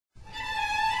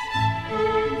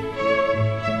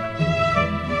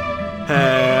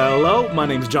My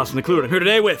name is Justin McClure. I'm here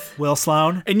today with Will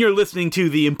Sloan. And you're listening to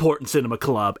the Important Cinema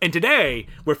Club. And today,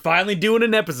 we're finally doing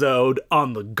an episode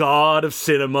on the god of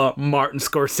cinema, Martin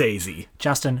Scorsese.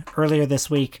 Justin, earlier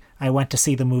this week, I went to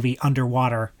see the movie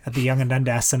Underwater at the Young and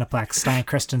Dundas Cineplex, starring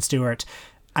Kristen Stewart.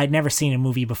 I'd never seen a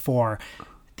movie before.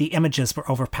 The images were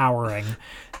overpowering.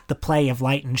 The play of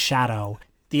light and shadow.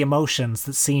 The emotions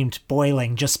that seemed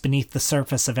boiling just beneath the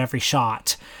surface of every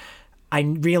shot. I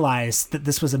realized that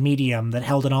this was a medium that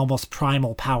held an almost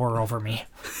primal power over me.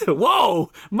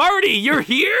 Whoa! Marty, you're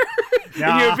here?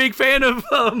 Yeah. And you're a big fan of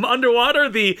Underwater,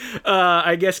 the,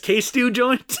 I guess, K-Stew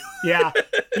joint? Yeah.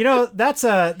 You know, that's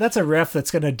a riff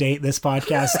that's going to date this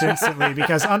podcast instantly,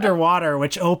 because Underwater,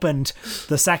 which opened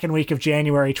the second week of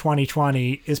January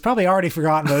 2020, is probably already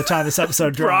forgotten by the time this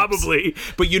episode drops. Probably.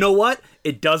 But you know what?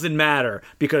 It doesn't matter,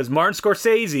 because Martin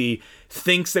Scorsese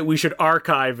thinks that we should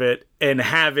archive it and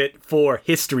have it for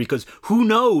history, because who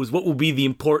knows what will be the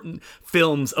important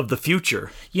films of the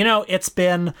future. You know, it's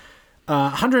been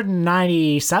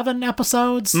 197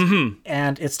 episodes,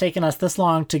 and it's taken us this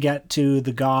long to get to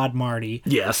the god Marty.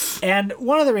 Yes. And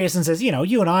one of the reasons is, you know,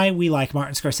 you and I, we like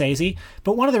Martin Scorsese,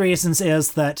 but one of the reasons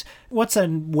is that what's a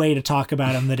way to talk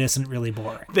about him that isn't really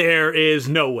boring? There is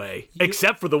no way,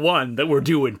 except for the one that we're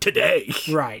doing today.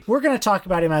 Right. We're going to talk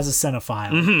about him as a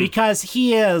cinephile, because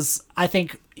he is, I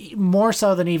think, more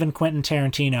so than even Quentin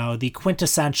Tarantino, the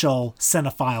quintessential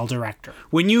cinephile director.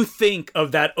 When you think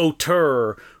of that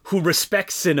auteur who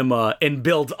respects cinema and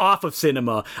builds off of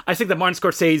cinema, I think that Martin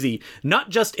Scorsese, not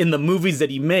just in the movies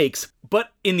that he makes,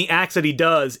 but in the acts that he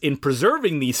does in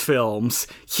preserving these films,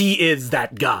 he is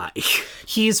that guy.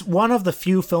 He's one of the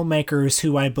few filmmakers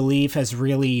who I believe has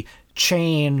really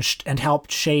changed and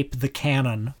helped shape the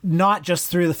canon, not just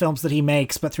through the films that he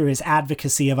makes, but through his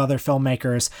advocacy of other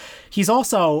filmmakers. He's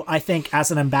also, I think,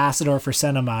 as an ambassador for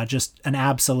cinema, just an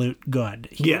absolute good.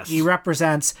 He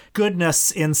represents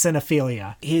goodness in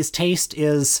cinephilia. His taste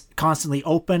is constantly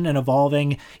open and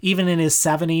evolving. Even in his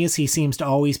 70s, he seems to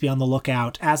always be on the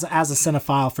lookout as a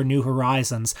cinephile for new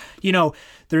horizons. You know,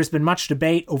 there's been much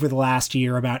debate over the last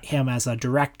year about him as a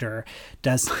director.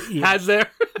 Has there?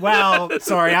 Well,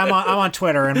 sorry, I'm on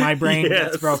Twitter and my brain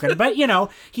gets broken. But, you know,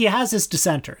 he has his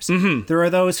dissenters. There are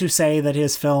those who say that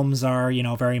his films are, you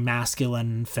know, very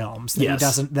masculine films,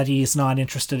 that he's not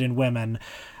interested in women.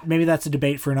 Maybe that's a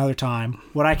debate for another time.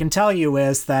 What I can tell you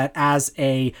is that as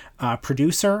a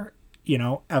producer, you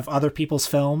know, of other people's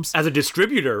films, as a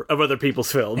distributor of other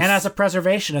people's films, and as a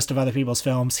preservationist of other people's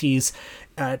films, he's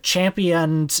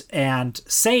championed and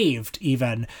saved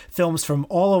even films from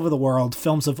all over the world,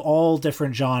 films of all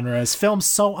different genres, films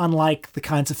so unlike the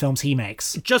kinds of films he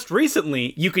makes. Just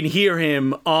recently, you can hear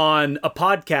him on a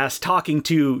podcast talking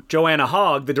to Joanna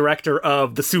Hogg, the director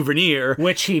of The Souvenir,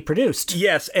 which he produced.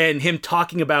 Yes, and him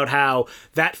talking about how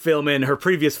that film and her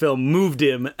previous film moved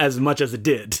him as much as it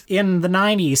did. In the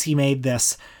 90s, he made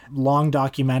this long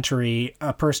documentary,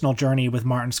 A Personal Journey with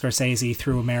Martin Scorsese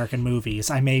Through American Movies.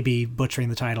 I may be butchering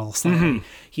the title slightly.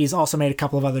 He's also made a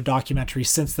couple of other documentaries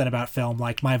since then about film,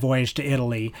 like My Voyage to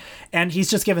Italy. And he's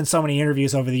just given so many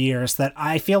interviews over the years that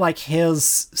I feel like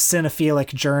his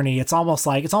cinephilic journey, it's almost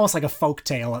like a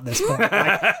folktale at this point.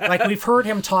 like we've heard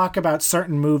him talk about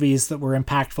certain movies that were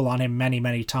impactful on him many,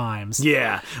 many times.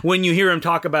 Yeah. When you hear him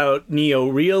talk about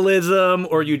neo-realism,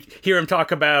 or you hear him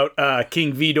talk about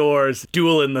King Vidor's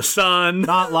Duel in the Sun.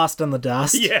 Not Lost in the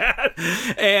Dust. Yeah.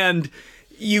 And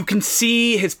you can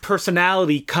see his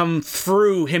personality come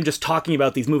through him just talking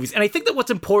about these movies. And I think that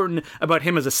what's important about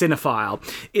him as a cinephile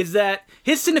is that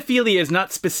his cinephilia is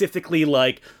not specifically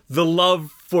like the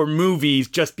love for movies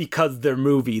just because they're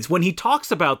movies. When he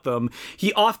talks about them,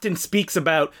 he often speaks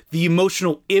about the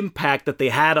emotional impact that they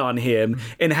had on him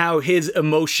and how his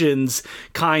emotions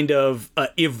kind of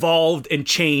evolved and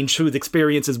changed through the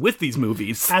experiences with these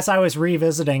movies. As I was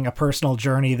revisiting A Personal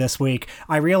Journey this week,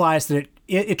 I realized that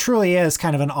it truly is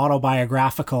kind of an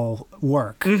autobiographical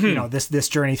work, you know, this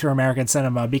journey through American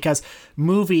cinema, because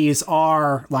movies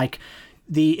are like...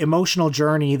 The emotional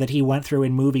journey that he went through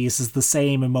in movies is the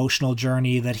same emotional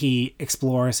journey that he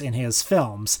explores in his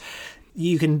films.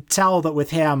 You can tell that with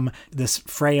him, this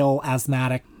frail,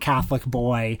 asthmatic Catholic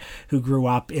boy who grew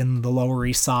up in the Lower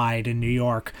East Side in New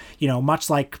York, you know, much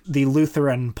like the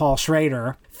Lutheran Paul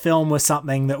Schrader, film was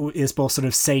something that is both sort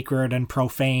of sacred and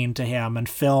profane to him, and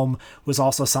film was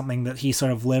also something that he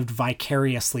sort of lived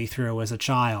vicariously through as a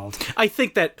child. I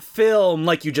think that film,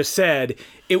 like you just said,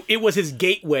 it was his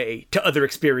gateway to other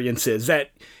experiences,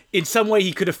 that in some way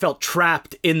he could have felt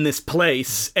trapped in this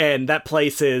place, and that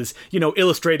place is,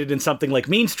 illustrated in something like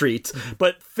Mean Streets,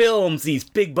 but films these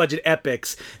big budget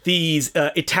epics, these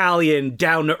Italian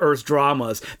down-to-earth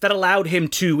dramas that allowed him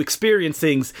to experience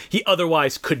things he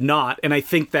otherwise could not. And I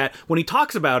think that when he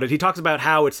talks about it, he talks about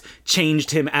how it's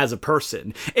changed him as a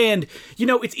person. And,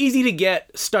 it's easy to get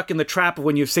stuck in the trap of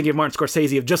when you're thinking of Martin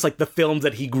Scorsese of just like the films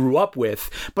that he grew up with.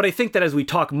 But I think that as we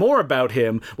talk more about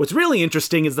him, what's really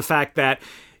interesting is the fact that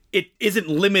it isn't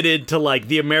limited to like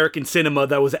the American cinema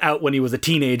that was out when he was a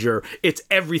teenager. It's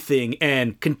everything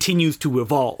and continues to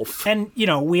evolve. And,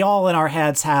 we all in our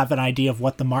heads have an idea of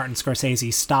what the Martin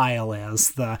Scorsese style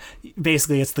is.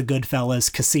 Basically, it's the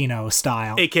Goodfellas Casino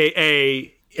style.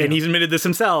 AKA, and he's admitted this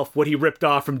himself, what he ripped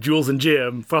off from Jules and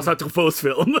Jim, François Truffaut's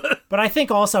film. But I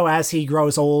think also as he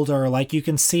grows older, like you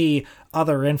can see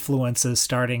other influences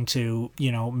starting to,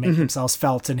 make themselves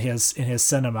felt in his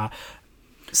cinema.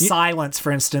 Silence,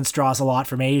 for instance, draws a lot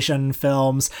from Asian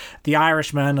films. The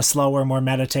Irishman, a slower, more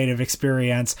meditative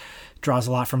experience, draws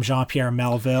a lot from Jean-Pierre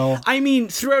Melville. I mean,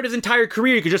 throughout his entire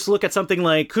career, you could just look at something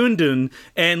like Kundun,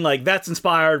 and like that's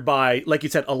inspired by, like you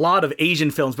said, a lot of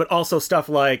Asian films, but also stuff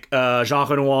like Jean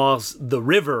Renoir's The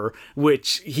River,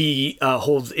 which he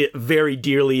holds it very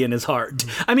dearly in his heart.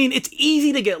 I mean, it's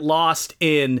easy to get lost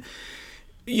in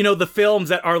the films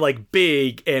that are like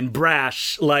big and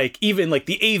brash, like even like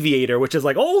The Aviator, which is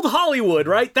like old Hollywood,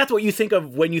 right? That's what you think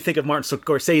of when you think of Martin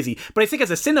Scorsese. But I think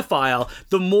as a cinephile,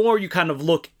 the more you kind of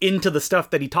look into the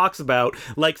stuff that he talks about,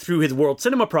 like through his World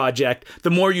Cinema Project, the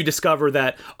more you discover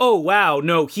that, oh wow,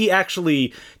 no, he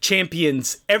actually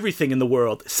champions everything in the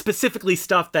world, specifically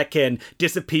stuff that can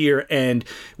disappear and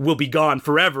will be gone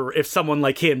forever if someone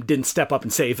like him didn't step up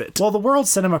and save it. Well, the World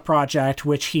Cinema Project,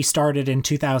 which he started in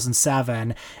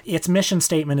 2007, its mission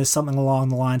statement is something along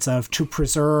the lines of to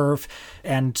preserve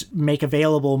and make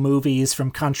available movies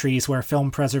from countries where film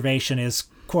preservation is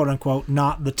quote-unquote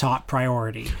not the top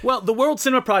priority. Well, the World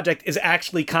Cinema Project is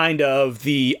actually kind of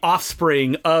the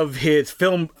offspring of his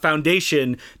film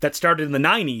foundation that started in the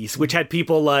 90s, which had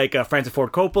people like Francis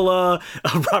Ford Coppola,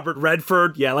 Robert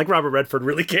Redford. Yeah, like Robert Redford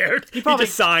really cared. He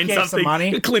just signed something. Some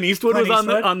money. Clint Eastwood was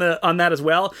on that as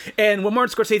well. And what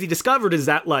Martin Scorsese discovered is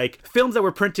that like films that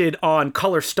were printed on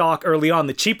color stock early on,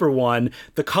 the cheaper one,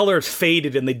 the colors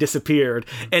faded and they disappeared.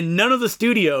 And none of the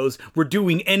studios were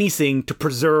doing anything to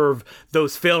preserve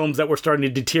those films that were starting to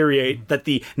deteriorate, that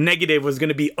the negative was going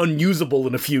to be unusable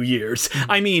in a few years.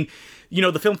 I mean,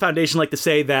 the Film Foundation like to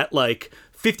say that like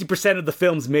 50% of the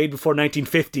films made before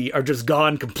 1950 are just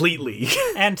gone completely.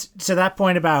 And to that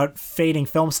point about fading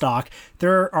film stock,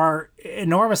 there are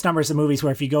enormous numbers of movies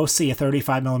where if you go see a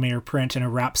 35mm print in a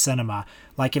rep cinema,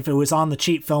 like if it was on the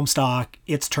cheap film stock,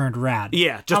 it's turned red.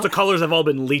 Yeah, just the colors have all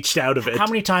been leached out of it. How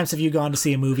many times have you gone to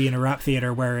see a movie in a rep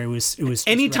theater where it was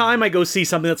anytime red? I go see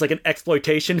something that's like an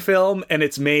exploitation film and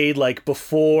it's made like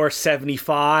before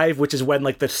 75, which is when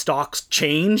like the stocks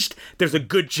changed, there's a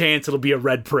good chance it'll be a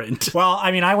red print. Well,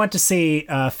 I mean, I went to see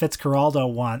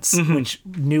Fitzcarraldo once, which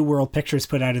New World Pictures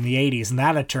put out in the 80s, and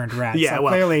that had turned red. Yeah, so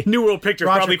well, clearly New World Pictures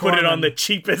probably put it on the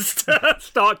cheapest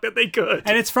stock that they could.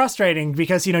 And it's frustrating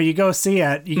because, you go see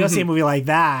it, see a movie like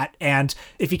that, and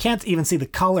if you can't even see the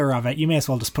color of it, you may as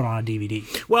well just put it on a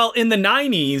DVD. Well, in the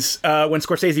 90s, when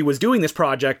Scorsese was doing this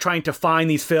project, trying to find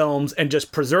these films and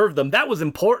just preserve them, that was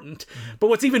important. But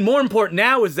what's even more important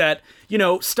now is that,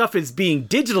 stuff is being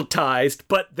digitalized,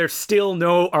 but there's still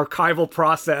no archival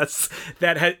process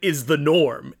that is the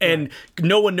norm. And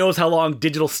no one knows how long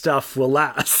digital stuff will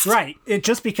last. Right.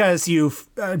 Just because you've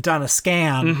done a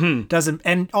scan doesn't...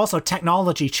 And also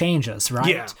technology changes, right?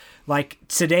 Yeah. Like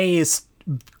today's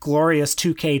glorious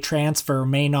 2K transfer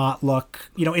may not look,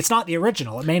 it's not the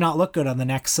original. It may not look good on the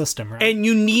next system, right? And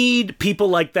you need people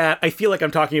like that. I feel like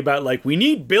I'm talking about like, we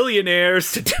need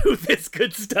billionaires to do this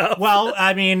good stuff. Well,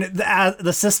 I mean,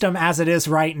 the system as it is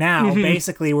right now,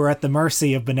 basically we're at the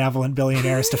mercy of benevolent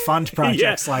billionaires to fund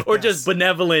projects like or this. Just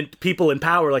benevolent people in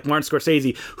power like Martin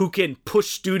Scorsese who can push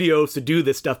studios to do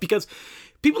this stuff, because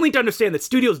people need to understand that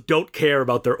studios don't care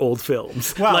about their old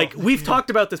films. Well, like, we've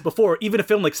talked about this before. Even a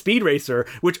film like Speed Racer,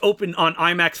 which opened on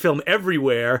IMAX film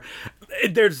everywhere,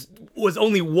 was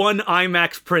only one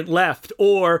IMAX print left.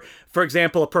 Or, for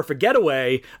example, A Perfect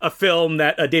Getaway, a film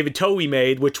that David Towie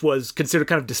made, which was considered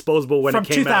kind of disposable when it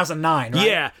came out. From 2009, right?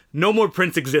 Yeah. No more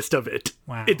prints exist of it.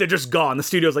 Wow. They're just gone. The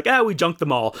studio's like, we junked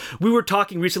them all. We were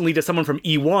talking recently to someone from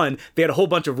E1. They had a whole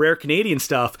bunch of rare Canadian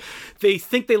stuff. They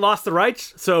think they lost the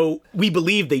rights, so we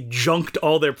believe they junked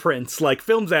all their prints. Like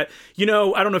films that, I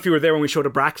don't know if you were there when we showed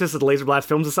Abraxas at the Laser Blast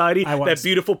Film Society. I was. That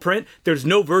beautiful print. There's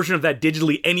no version of that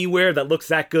digitally anywhere that looks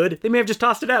that good. They may have just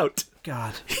tossed it out.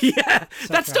 God. Yeah,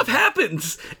 So that stuff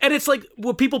happens. And it's like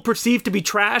what people perceive to be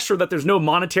trash or that there's no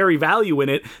monetary value in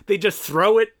it, they just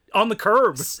throw it on the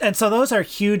curb. And so those are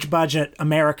huge budget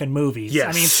American movies.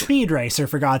 Yes. I mean, Speed Racer,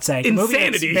 for God's sake. Insanity. A movie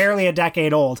that's barely a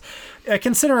decade old.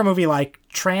 Consider a movie like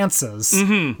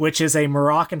Trances, which is a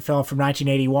Moroccan film from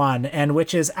 1981, and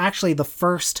which is actually the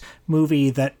first movie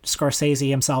that Scorsese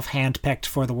himself handpicked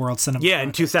for the World Cinema. Yeah,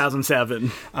 in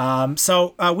 2007.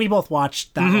 So we both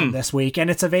watched that one this week, and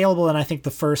it's available in, I think,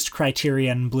 the first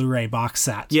Criterion Blu-ray box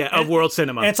set. Yeah, of World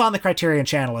Cinema. And it's on the Criterion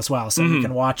channel as well, so you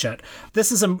can watch it.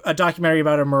 This is a documentary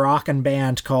about a Moroccan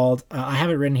band called, I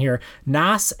have it written here,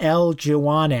 Nas El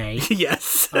Jouane.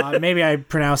 Yes. Maybe I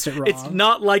pronounced it wrong. It's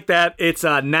not like that. It's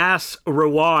Nas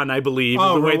Rawan, I believe,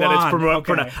 Oh, the way that it's Rawan, pronounced.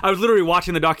 okay. I was literally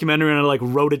watching the documentary and I like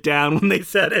wrote it down when they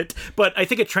said it. But I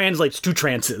think it translates to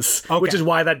trances, which is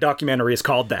why that documentary is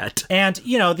called that. And,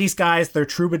 you know, these guys, they're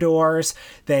troubadours.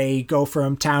 They go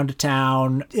from town to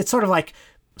town. It's sort of like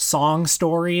song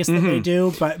stories that they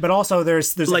do, but also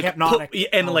there's Like a hypnotic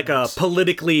and like a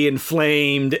politically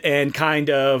inflamed and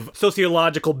kind of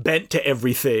sociological bent to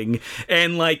everything.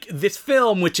 And like this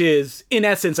film, which is in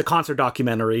essence a concert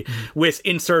documentary with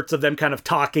inserts of them kind of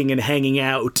talking and hanging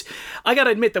out. I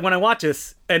gotta admit that when I watch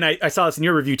this, and I saw this in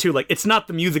your review too, like it's not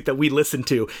the music that we listen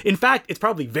to. In fact, it's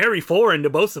probably very foreign to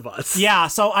both of us. Yeah,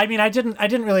 so I mean, I didn't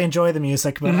really enjoy the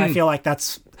music, but I feel like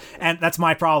that's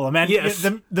my problem. And Yes.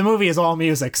 the movie is all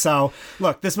music, so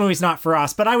look, this movie's not for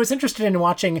us. But I was interested in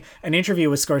watching an interview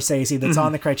with Scorsese that's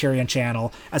on the Criterion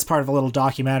channel as part of a little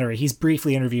documentary. He's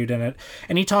briefly interviewed in it,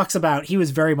 and he talks about he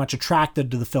was very much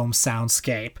attracted to the film's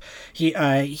soundscape.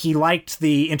 He liked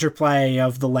the interplay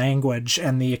of the language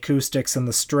and the acoustics and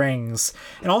the strings,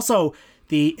 and also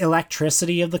the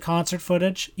electricity of the concert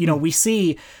footage. You know, we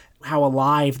see how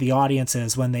alive the audience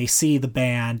is when they see the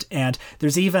band, and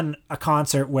there's even a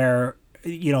concert where,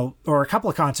 you know, or a couple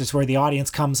of concerts where the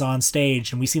audience comes on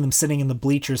stage and we see them sitting in the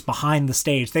bleachers behind the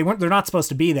stage. They're not supposed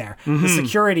to be there. The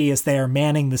security is there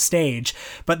manning the stage,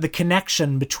 but the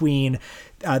connection between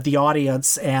the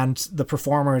audience and the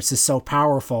performers is so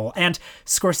powerful. And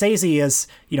Scorsese is,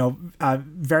 you know,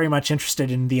 very much interested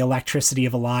in the electricity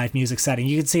of a live music setting.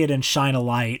 You can see it in Shine a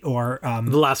Light or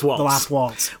The Last Waltz. The Last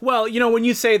Waltz. Well, you know, when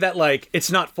you say that, like,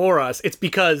 it's not for us, it's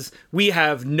because we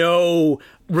have no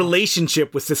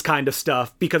relationship with this kind of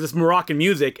stuff, because this Moroccan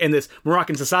music and this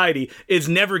Moroccan society is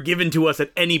never given to us at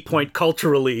any point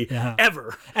culturally,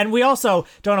 ever. And we also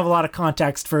don't have a lot of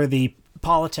context for the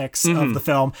politics of the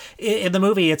film. In the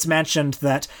movie, it's mentioned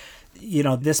that, you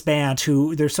know, this band,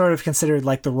 who they're sort of considered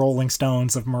like the Rolling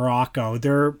Stones of Morocco,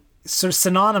 they're sort of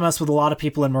synonymous with a lot of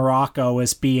people in Morocco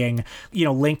as being, you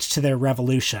know, linked to their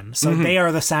revolution. So they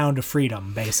are the sound of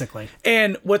freedom, basically.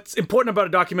 And what's important about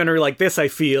a documentary like this, I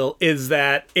feel, is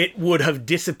that it would have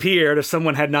disappeared if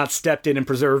someone had not stepped in and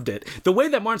preserved it. The way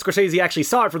that Martin Scorsese actually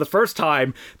saw it for the first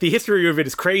time, the history of it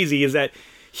is crazy, is that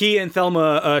he and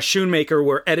Thelma Schoonmaker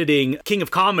were editing King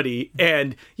of Comedy,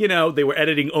 and, you know, they were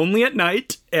editing only at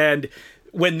night, and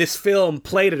when this film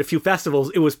played at a few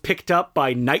festivals, it was picked up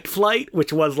by Night Flight,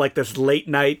 which was like this late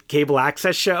night cable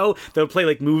access show that would play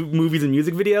like movies and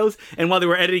music videos. And while they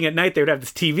were editing at night, they would have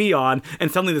this TV on, and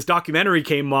suddenly this documentary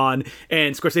came on,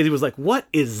 and Scorsese was like, "What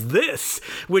is this?"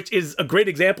 Which is a great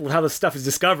example of how this stuff is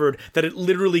discovered, that it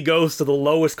literally goes to the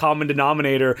lowest common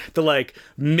denominator, the like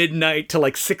midnight to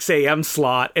like 6 a.m.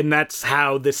 slot. And that's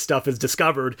how this stuff is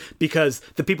discovered, because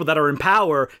the people that are in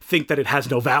power think that it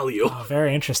has no value. Oh,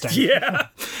 very interesting. Yeah.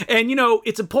 And, you know,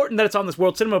 it's important that it's on this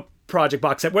World Cinema Project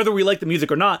box set, whether we like the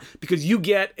music or not, because you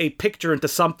get a picture into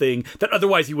something that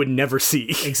otherwise you would never see.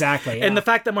 Exactly. Yeah. And the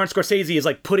fact that Martin Scorsese is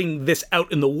like putting this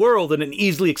out in the world in an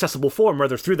easily accessible form,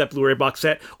 whether through that Blu-ray box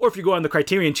set or if you go on the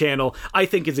Criterion channel, I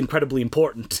think is incredibly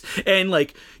important. And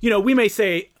like, you know, we may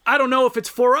say, I don't know if it's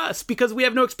for us because we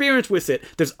have no experience with it.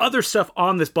 There's other stuff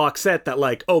on this box set that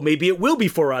like, oh, maybe it will be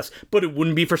for us, but it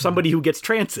wouldn't be for somebody who gets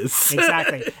trances.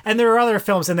 Exactly. And there are other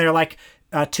films in there like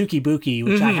Tuki Buki,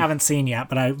 which I haven't seen yet,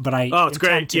 but I Oh, it's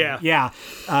great. to. Yeah.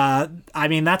 I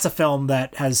mean, that's a film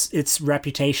that its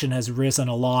reputation has risen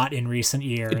a lot in recent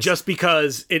years. Just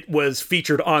because it was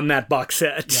featured on that box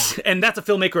set. Yeah. And that's a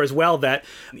filmmaker as well, that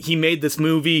he made this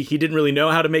movie. He didn't really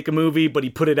know how to make a movie, but he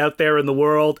put it out there in the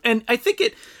world. And I think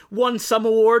won some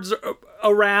awards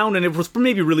around, and it was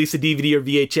maybe released a DVD or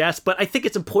VHS, but I think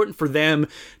it's important for them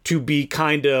to be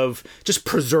kind of just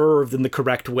preserved in the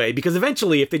correct way, because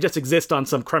eventually, if they just exist on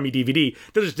some crummy DVD,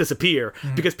 they'll just disappear,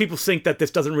 because people think that this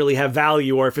doesn't really have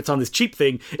value, or if it's on this cheap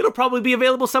thing, it'll probably be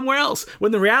available somewhere else,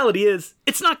 when the reality is,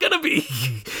 it's not gonna be.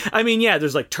 I mean, yeah,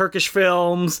 there's like Turkish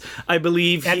films, I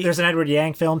believe. There's an Edward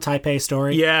Yang film, Taipei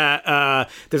Story. Yeah,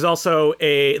 there's also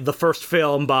the first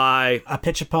film by...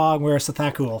 Apichatpong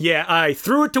Weerasethakul. Yeah, I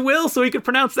threw it to Will so he could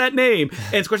pronounce that name.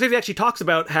 And Scorsese actually talks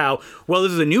about how, well,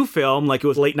 this is a new film, like it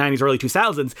was late 90s, early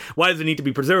 2000s. Why does it need to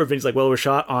be preserved? And he's like, well, it was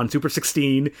shot on Super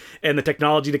 16, and the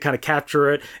technology to kind of capture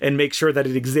it and make sure that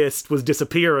it exists was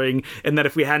disappearing, and that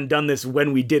if we hadn't done this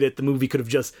when we did it, the movie could have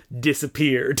just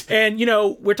disappeared. And, you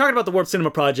know, we're talking about the Warp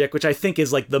Cinema Project, which I think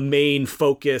is like the main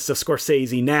focus of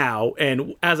Scorsese now.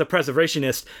 And as a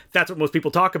preservationist, that's what most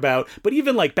people talk about. But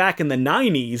even like back in the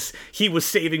 90s, he was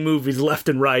saving movies left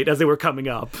and right as they were coming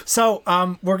up. So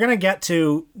we're going to get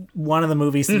to one of the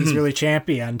movies that he's really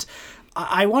championed.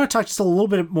 I want to talk just a little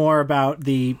bit more about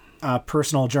the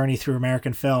personal journey through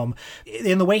American film.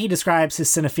 In the way he describes his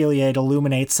cinephilia, it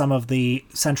illuminates some of the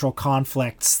central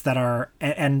conflicts that are,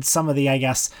 and some of the, I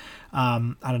guess,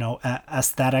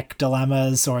 aesthetic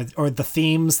dilemmas or the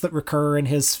themes that recur in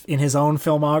his own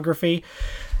filmography.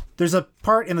 There's a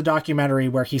part in the documentary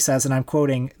where he says, and I'm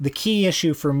quoting, "The key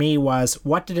issue for me was,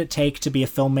 what did it take to be a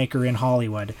filmmaker in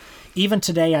Hollywood? Even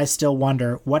today, I still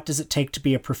wonder, what does it take to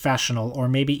be a professional or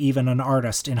maybe even an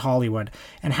artist in Hollywood?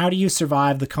 And how do you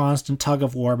survive the constant tug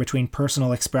of war between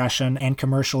personal expression and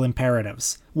commercial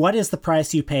imperatives? What is the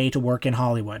price you pay to work in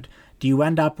Hollywood? Do you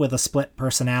end up with a split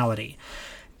personality?"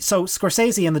 So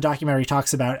Scorsese in the documentary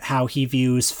talks about how he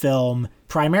views film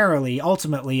primarily,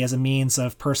 ultimately, as a means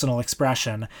of personal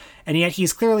expression. And yet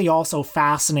he's clearly also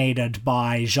fascinated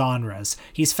by genres.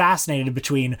 He's fascinated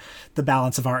between the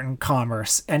balance of art and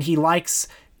commerce. And he likes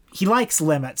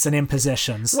limits and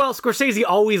impositions. Well, Scorsese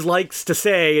always likes to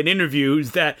say in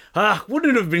interviews that,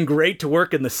 wouldn't it have been great to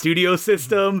work in the studio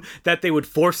system, that they would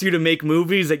force you to make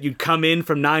movies, that you'd come in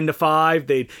from 9 to 5,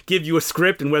 they'd give you a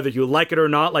script, and whether you like it or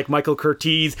not, like Michael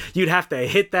Curtiz, you'd have to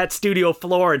hit that studio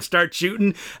floor and start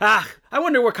shooting. I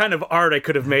wonder what kind of art I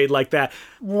could have made like that.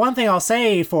 One thing I'll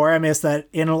say for him is that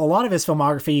in a lot of his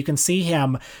filmography, you can see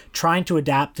him trying to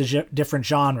adapt to different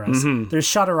genres. There's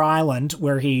Shutter Island,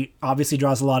 where he obviously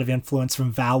draws a lot of influence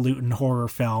from Val Lewton horror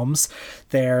films.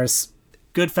 There's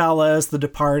Goodfellas, The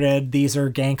Departed. These are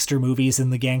gangster movies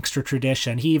in the gangster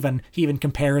tradition. He even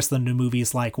compares them to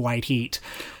movies like White Heat.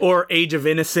 Or Age of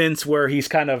Innocence, where he's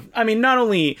kind of, not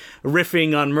only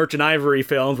riffing on Merchant Ivory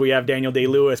films, we have Daniel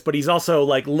Day-Lewis, but he's also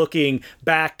like looking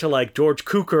back to like George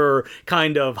Cukor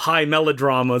kind of high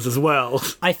melodramas as well.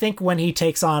 I think when he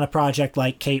takes on a project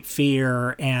like Cape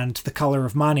Fear and The Color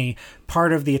of Money,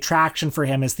 part of the attraction for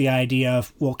him is the idea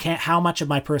of, well, how much of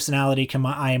my personality can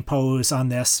I impose on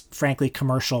this, frankly,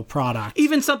 commercial product?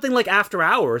 Even something like After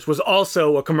Hours was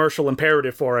also a commercial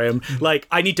imperative for him. Like,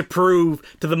 I need to prove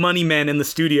to the money men in the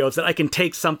studios that I can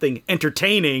take something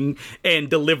entertaining and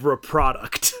deliver a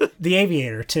product. The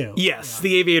Aviator, too. Yes, yeah.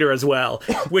 The Aviator as well,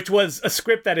 which was a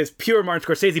script that is pure Martin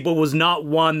Scorsese, but was not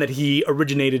one that he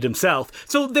originated himself.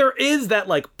 So there is that,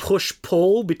 like,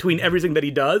 push-pull between everything that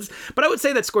he does. But I would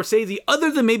say that Scorsese,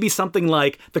 other than maybe something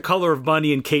like The Color of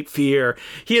Money and Cape Fear,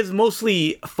 he has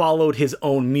mostly followed his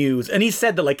own muse. And he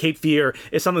said that, like, Cape Fear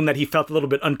is something that he felt a little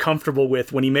bit uncomfortable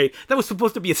with when he made. That was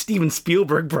supposed to be a Steven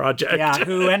Spielberg project. Yeah,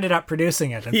 who ended up producing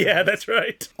it. Yeah, that's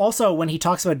right. Also, when he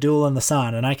talks about Duel in the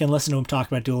Sun, and I can listen to him talk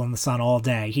about Duel in the Sun all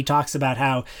day, he talks about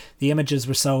how the images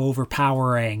were so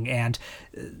overpowering and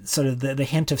sort of the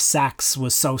hint of sex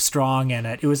was so strong in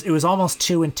it. It was almost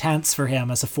too intense for him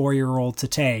as a 4-year-old to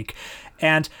take.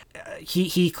 And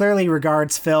he clearly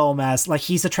regards film as, like,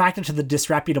 he's attracted to the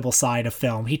disreputable side of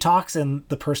film. He talks in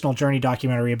the Personal Journey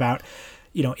documentary about,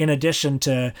 in addition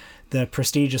to the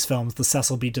prestigious films, the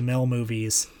Cecil B. DeMille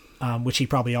movies, which he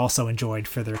probably also enjoyed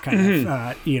for their kind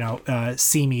of,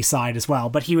 seamy side as well.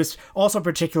 But he was also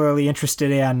particularly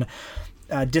interested in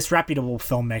disreputable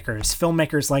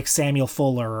filmmakers like Samuel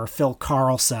Fuller or Phil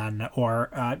Carlson or,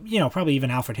 probably even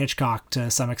Alfred Hitchcock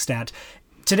to some extent.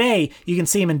 Today, you can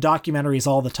see him in documentaries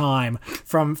all the time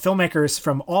from filmmakers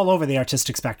from all over the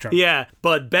artistic spectrum. Yeah,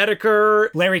 Bud Bedecker.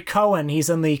 Larry Cohen, he's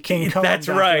in the King Cohen That's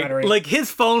documentary. Right. Like,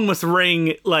 his phone must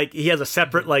ring, like, he has a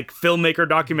separate, like, filmmaker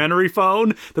documentary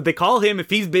phone that they call him. If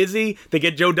he's busy, they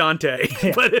get Joe Dante.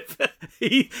 Yeah. But if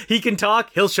he can talk,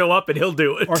 he'll show up and he'll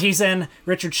do it. Or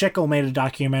Richard Schickel made a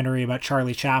documentary about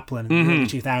Charlie Chaplin in the early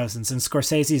 2000s, and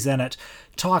Scorsese's in it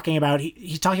talking about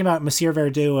he's talking about Monsieur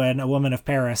Verdoux and A Woman of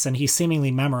Paris, and he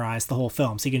seemingly memorized the whole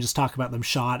film, so he can just talk about them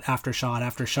shot after shot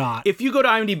after shot. If you go to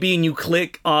IMDb and you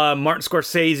click Martin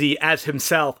Scorsese as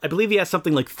himself, I believe he has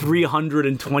something like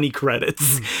 320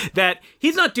 credits. That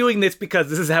he's not doing this because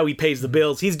this is how he pays the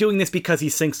bills. He's doing this because he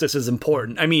thinks this is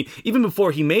important. I mean, even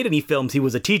before he made any films, he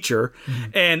was a teacher,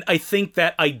 and I think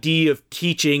that idea of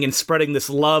teaching and spreading this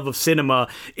love of cinema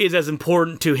is as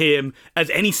important to him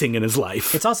as anything in his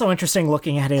life. It's also interesting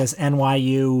looking at his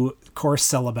NYU course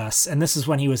syllabus, and this is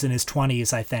when he was in his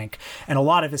 20s, I think, and a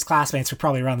lot of his classmates were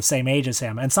probably around the same age as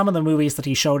him, and some of the movies that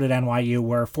he showed at NYU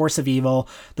were Force of Evil,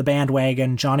 The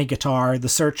Bandwagon, Johnny Guitar, The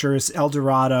Searchers, El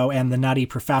Dorado, and The Nutty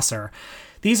Professor.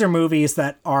 These are movies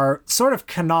that are sort of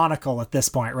canonical at this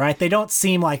point, right? They don't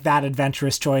seem like that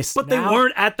adventurous choice But now. they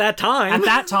weren't at that time. At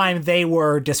that time, they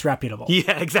were disreputable.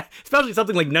 Yeah, exactly. Especially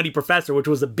something like Nutty Professor, which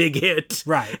was a big hit.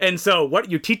 Right. And so, what,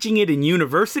 you're teaching it in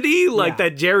university? Like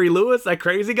that Jerry Lewis, that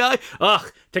crazy guy?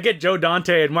 Ugh, to get Joe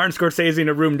Dante and Martin Scorsese in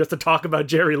a room just to talk about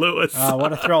Jerry Lewis.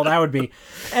 What a thrill that would be.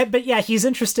 But yeah, he's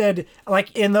interested,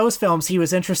 like in those films, he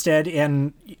was interested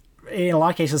in a lot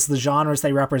of cases, the genres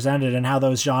they represented and how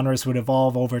those genres would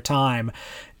evolve over time.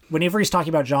 Whenever he's talking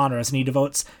about genres, and he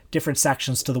devotes different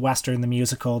sections to the Western, the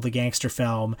musical, the gangster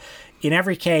film, in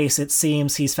every case, it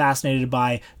seems he's fascinated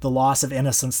by the loss of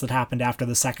innocence that happened after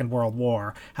the Second World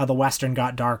War, how the Western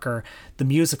got darker, the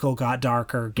musical got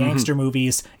darker, gangster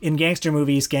movies. In gangster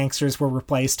movies, gangsters were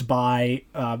replaced by,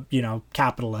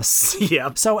 capitalists. Yeah.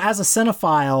 So as a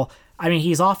cinephile, I mean,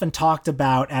 he's often talked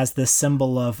about as this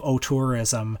symbol of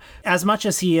auteurism. As much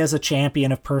as he is a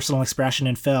champion of personal expression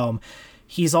in film,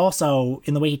 he's also,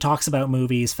 in the way he talks about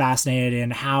movies, fascinated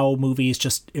in how movies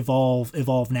just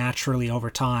evolve naturally over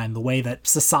time, the way that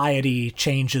society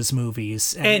changes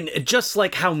movies. And just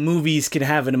like how movies can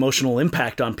have an emotional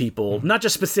impact on people, not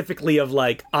just specifically of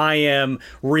like, I am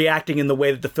reacting in the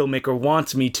way that the filmmaker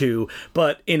wants me to,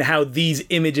 but in how these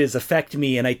images affect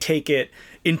me and I take it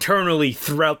internally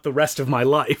throughout the rest of my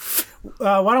life.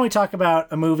 Why don't we talk about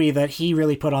a movie that he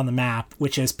really put on the map,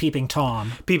 which is Peeping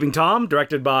Tom. Peeping Tom,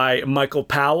 directed by Michael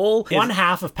Powell. One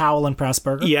half of Powell and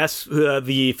Pressburger. Yes,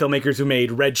 the filmmakers who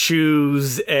made Red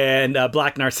Shoes and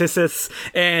Black Narcissus.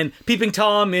 And Peeping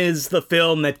Tom is the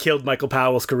film that killed Michael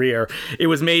Powell's career. It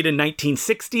was made in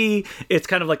 1960. It's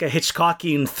kind of like a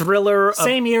Hitchcockian thriller.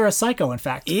 Same year as Psycho, in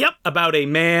fact. Yep, about a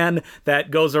man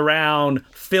that goes around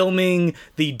filming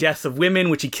the deaths of women,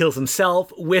 which he kills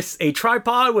himself with a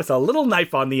tripod with a little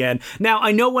knife on the end. Now,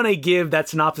 I know when I give that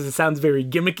synopsis, it sounds very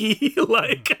gimmicky,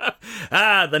 like,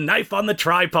 the knife on the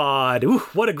tripod. Ooh,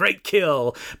 what a great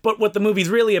kill. But what the movie's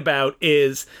really about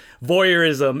is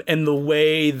voyeurism and the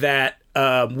way that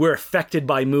we're affected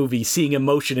by movies, seeing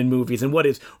emotion in movies, and what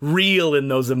is real in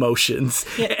those emotions.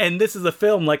 Yeah. And this is a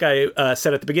film, like I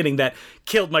said at the beginning, that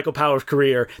killed Michael Powell's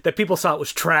career, that people thought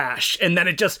was trash, and then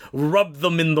it just rubbed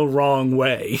them in the wrong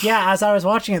way. Yeah, as I was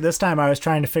watching it this time, I was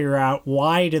trying to figure out,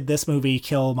 why did this movie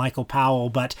kill Michael Powell,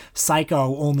 but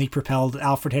Psycho only propelled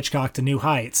Alfred Hitchcock to new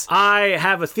heights? I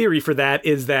have a theory for that,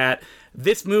 is that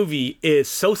this movie is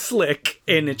so slick,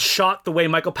 and it's shot the way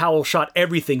Michael Powell shot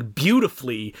everything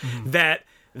beautifully,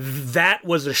 that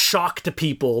was a shock to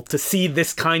people to see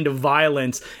this kind of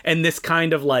violence and this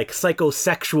kind of like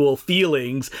psychosexual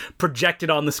feelings projected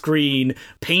on the screen,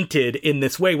 painted in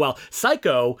this way, while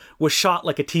Psycho was shot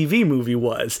like a TV movie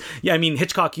was. Yeah, I mean,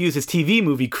 Hitchcock used his TV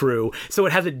movie crew, so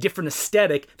it has a different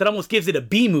aesthetic that almost gives it a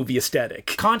B-movie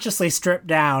aesthetic. Consciously stripped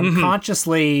down,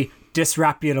 consciously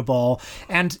disreputable,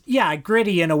 and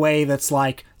gritty in a way that's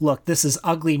like, look, this is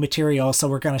ugly material, so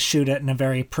we're going to shoot it in a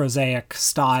very prosaic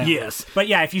style. Yes. But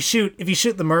yeah, if you shoot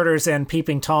the murders in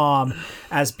Peeping Tom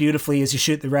as beautifully as you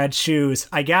shoot the Red Shoes,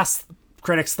 I guess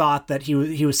critics thought that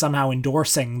he was somehow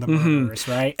endorsing the murders,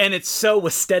 right? And it's so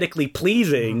aesthetically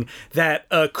pleasing that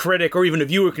a critic or even a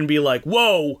viewer can be like,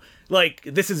 whoa, like,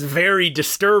 this is very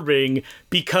disturbing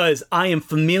because I am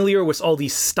familiar with all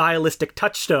these stylistic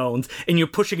touchstones and you're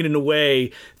pushing it in a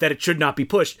way that it should not be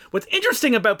pushed. What's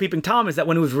interesting about Peeping Tom is that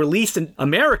when it was released in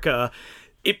America,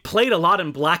 it played a lot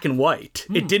in black and white.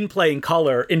 It didn't play in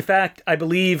color. In fact, I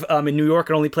believe in New York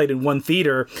it only played in one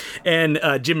theater, and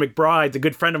Jim McBride, a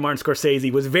good friend of Martin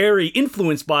Scorsese, was very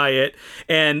influenced by it,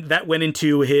 and that went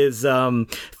into his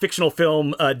fictional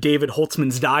film David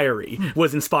Holtzman's Diary,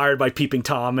 was inspired by Peeping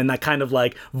Tom and that kind of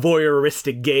like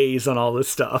voyeuristic gaze on all this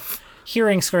stuff.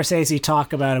 Hearing Scorsese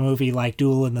talk about a movie like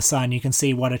Duel in the Sun, you can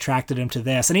see what attracted him to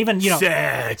this, and even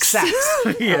sex.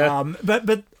 Yeah.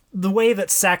 But the way that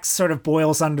sex sort of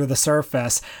boils under the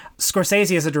surface.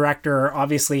 Scorsese as a director,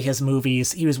 obviously his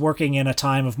movies, he was working in a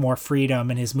time of more freedom,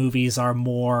 and his movies are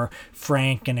more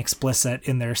frank and explicit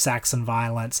in their sex and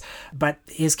violence. But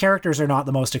his characters are not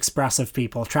the most expressive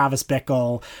people. Travis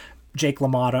Bickle, Jake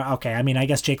LaMotta. Okay, I mean, I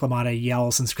guess Jake LaMotta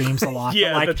yells and screams a lot.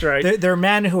 Yeah, but like, that's right. They're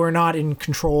men who are not in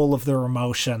control of their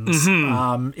emotions.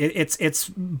 It's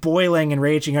boiling and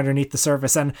raging underneath the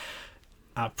surface. And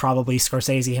probably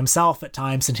Scorsese himself at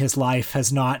times in his life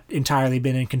has not entirely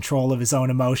been in control of his own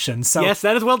emotions. So, yes,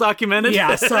 that is well documented.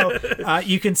 Yeah, so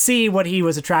you can see what he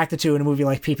was attracted to in a movie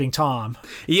like Peeping Tom.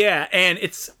 Yeah, and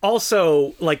it's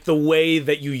also like the way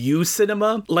that you use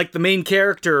cinema. Like the main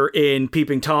character in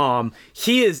Peeping Tom,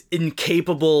 he is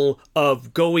incapable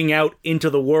of going out into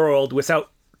the world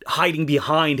without hiding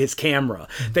behind his camera.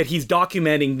 That he's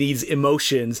documenting these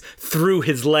emotions through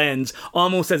his lens,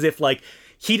 almost as if like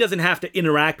he doesn't have to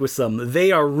interact with them.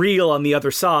 They are real on the other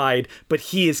side, but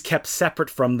he is kept separate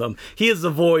from them. He is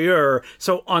a voyeur,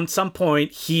 so on some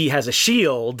point he has a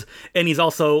shield, and he's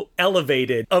also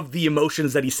elevated of the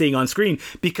emotions that he's seeing on screen,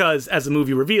 because as the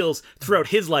movie reveals, throughout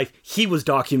his life, he was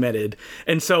documented.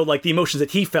 And so like the emotions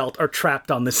that he felt are trapped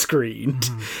on the screen.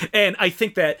 Mm-hmm. And I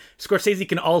think that Scorsese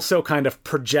can also kind of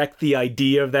project the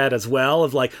idea of that as well,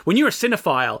 of like, when you're a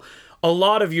cinephile, a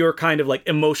lot of your kind of like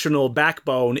emotional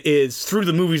backbone is through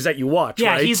the movies that you watch,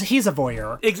 yeah, right? he's a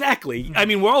voyeur. Exactly. I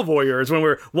mean, we're all voyeurs when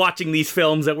we're watching these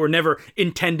films that were never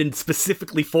intended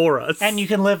specifically for us. And you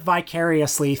can live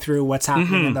vicariously through what's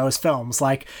happening in those films.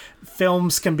 Like,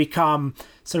 films can become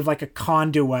sort of like a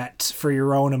conduit for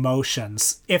your own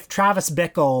emotions. If Travis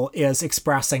Bickle is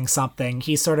expressing something,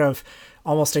 he's sort of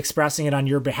almost expressing it on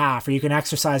your behalf, or you can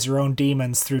exercise your own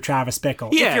demons through Travis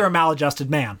Bickle. Yeah. If you're a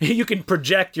maladjusted man. You can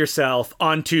project yourself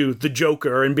onto the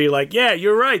Joker and be like, yeah,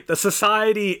 you're right, the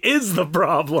society is the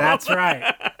problem. That's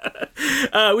right.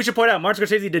 We should point out, Martin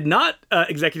Scorsese did not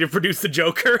executive produce the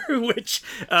Joker, which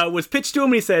was pitched to him,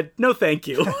 and he said, no thank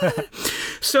you.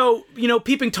 So, you know,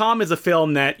 Peeping Tom is a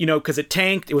film that, you know, because it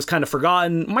tanked, it was kind of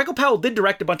forgotten. Michael Powell did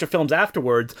direct a bunch of films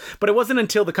afterwards, but it wasn't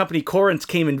until the company Correns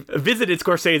came and visited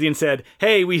Scorsese and said,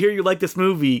 hey, we hear you like this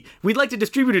movie. We'd like to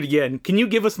distribute it again. Can you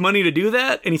give us money to do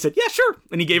that? And he said, yeah, sure.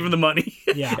 And he gave him the money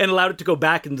and allowed it to go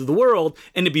back into the world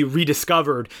and to be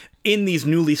rediscovered in these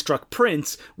newly struck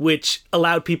prints, which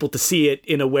allowed people to see it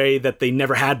in a way that they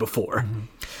never had before. Mm-hmm.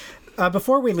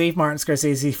 Before we leave Martin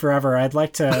Scorsese forever, I'd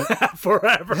like to...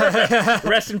 Forever.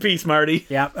 Rest in peace, Marty.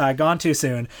 Yeah, gone too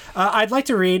soon. I'd like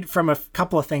to read from a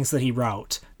couple of things that he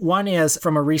wrote. One is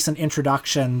from a recent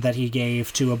introduction that he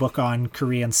gave to a book on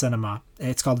Korean cinema.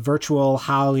 It's called Virtual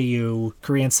Hallyu,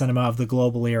 Korean Cinema of the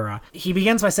Global Era. He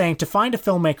begins by saying, to find a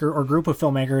filmmaker or group of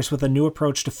filmmakers with a new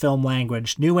approach to film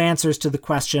language, new answers to the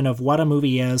question of what a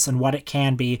movie is and what it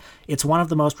can be, it's one of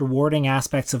the most rewarding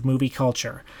aspects of movie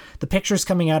culture. The pictures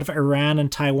coming out of Iran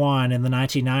and Taiwan in the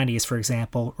 1990s, for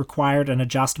example, required an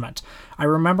adjustment. I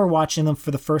remember watching them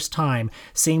for the first time,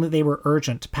 seeing that they were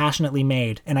urgent, passionately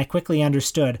made, and I quickly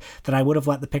understood that I would have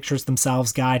let the pictures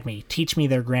themselves guide me, teach me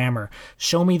their grammar,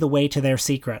 show me the way to their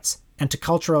secrets, and to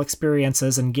cultural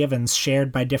experiences and givens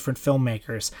shared by different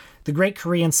filmmakers. The great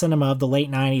Korean cinema of the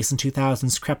late 90s and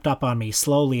 2000s crept up on me,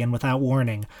 slowly and without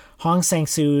warning. Hong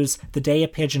Sang-soo's The Day a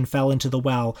Pigeon Fell into the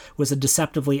Well was a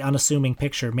deceptively unassuming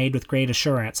picture made with great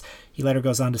assurance. He later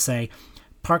goes on to say,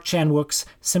 Park Chan-wook's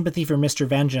sympathy for Mr.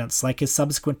 Vengeance, like his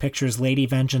subsequent pictures Lady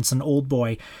Vengeance and Old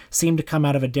Boy, seemed to come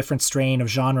out of a different strain of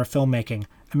genre filmmaking.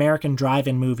 American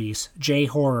drive-in movies,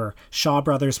 J-horror, Shaw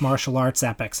Brothers martial arts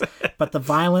epics. But the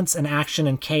violence and action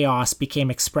and chaos became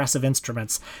expressive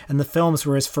instruments, and the films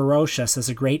were as ferocious as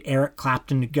a great Eric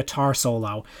Clapton guitar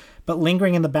solo. But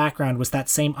lingering in the background was that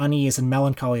same unease and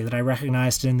melancholy that I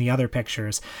recognized in the other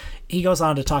pictures. He goes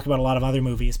on to talk about a lot of other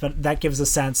movies, but that gives a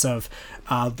sense of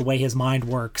the way his mind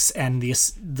works and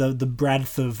the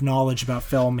breadth of knowledge about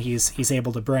film he's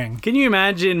able to bring. Can you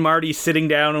imagine Marty sitting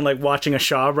down and like watching a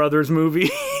Shaw Brothers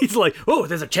movie? He's like, oh,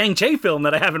 there's a Chang Che film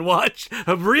that I haven't watched.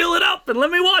 Reel it up and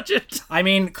let me watch it. I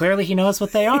mean, clearly he knows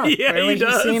what they are. Yeah, clearly he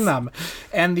does. He's seen them.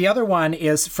 And the other one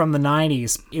is from the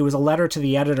 90s. It was a letter to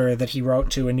the editor that he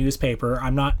wrote to a newspaper.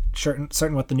 I'm not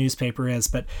certain what the newspaper is,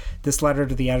 but this letter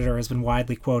to the editor has been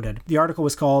widely quoted. The article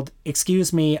was called,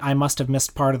 Excuse Me, I Must Have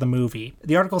Missed Part of the Movie.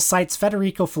 The article cites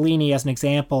Federico Fellini as an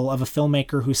example of a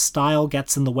filmmaker whose style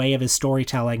gets in the way of his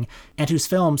storytelling, and whose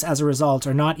films, as a result,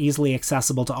 are not easily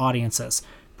accessible to audiences.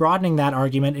 Broadening that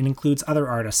argument, it includes other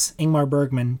artists, Ingmar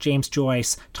Bergman, James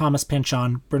Joyce, Thomas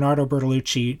Pynchon, Bernardo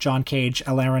Bertolucci, John Cage,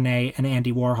 Alain Resnais, and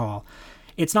Andy Warhol.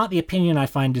 It's not the opinion I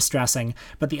find distressing,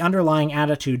 but the underlying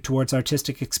attitude towards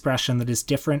artistic expression that is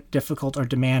different, difficult, or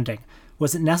demanding.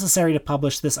 Was it necessary to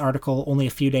publish this article only a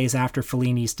few days after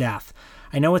Fellini's death?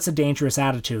 I know it's a dangerous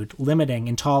attitude, limiting,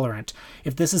 intolerant.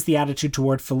 If this is the attitude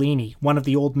toward Fellini, one of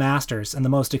the old masters, and the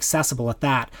most accessible at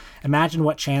that, imagine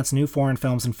what chance new foreign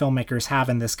films and filmmakers have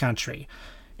in this country.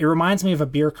 It reminds me of a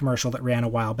beer commercial that ran a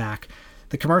while back.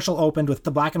 The commercial opened with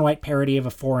the black and white parody of a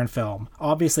foreign film,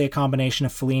 obviously a combination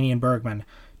of Fellini and Bergman.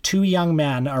 Two young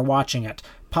men are watching it,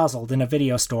 puzzled, in a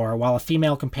video store, while a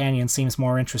female companion seems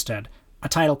more interested. A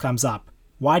title comes up.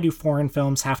 Why do foreign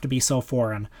films have to be so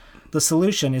foreign? The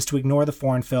solution is to ignore the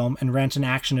foreign film and rent an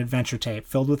action-adventure tape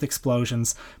filled with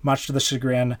explosions, much to the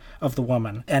chagrin of the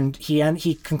woman. And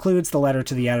he concludes the letter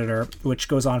to the editor, which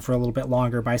goes on for a little bit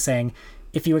longer, by saying,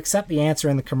 if you accept the answer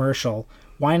in the commercial,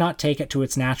 why not take it to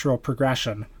its natural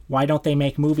progression? Why don't they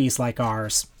make movies like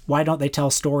ours? Why don't they tell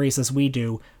stories as we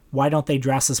do? Why don't they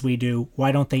dress as we do?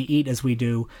 Why don't they eat as we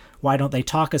do? Why don't they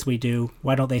talk as we do?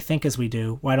 Why don't they think as we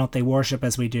do? Why don't they worship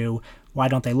as we do? Why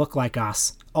don't they look like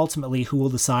us? Ultimately, who will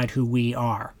decide who we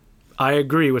are? I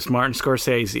agree with Martin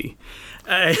Scorsese.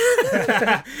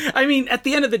 I mean, at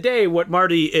the end of the day, what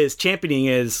Marty is championing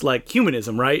is like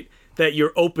humanism, right? That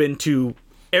you're open to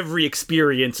every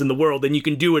experience in the world, and you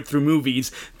can do it through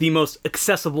movies, the most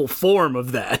accessible form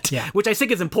of that, which I think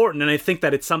is important, and I think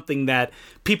that it's something that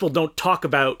people don't talk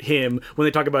about him when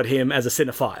they talk about him as a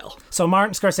cinephile. So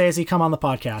Martin Scorsese, come on the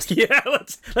podcast. Yeah,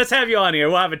 let's have you on here.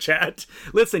 We'll have a chat.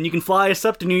 Listen, you can fly us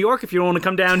up to New York if you want to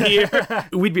come down here.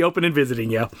 We'd be open and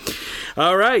visiting you.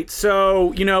 All right,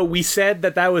 so, we said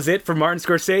that was it for Martin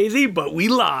Scorsese, but we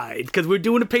lied, because we're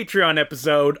doing a Patreon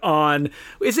episode on,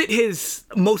 is it his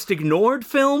most ignored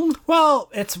film? Well,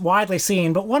 it's widely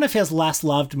seen, but one of his less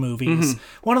loved movies.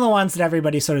 One of the ones that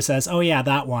everybody sort of says, oh yeah,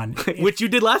 that one. Which you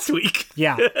did last week.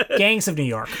 Yeah, Gangs of New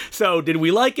York. So, did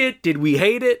we like it? Did we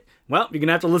hate it? Well, you're going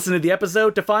to have to listen to the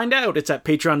episode to find out. It's at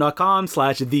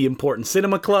patreon.com/The Important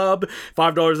Cinema Club.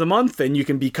 $5 a month, and you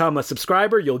can become a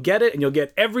subscriber. You'll get it, and you'll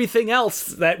get everything else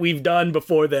that we've done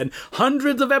before then.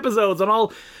 Hundreds of episodes on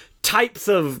all types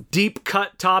of deep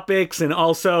cut topics and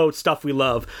also stuff we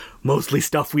love. Mostly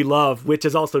stuff we love, which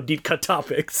is also deep cut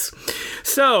topics.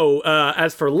 So,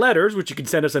 as for letters, which you can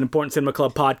send us an Important Cinema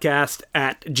Club podcast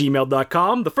at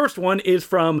gmail.com. The first one is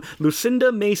from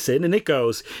Lucinda Mason, and it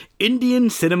goes, Indian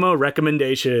Cinema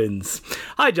Recommendations.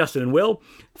 Hi, Justin and Will.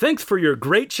 Thanks for your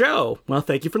great show. Well,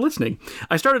 thank you for listening.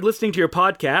 I started listening to your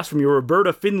podcast from your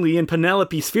Roberta Findlay and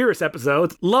Penelope Spheris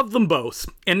episodes. Love them both.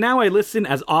 And now I listen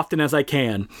as often as I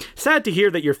can. Sad to hear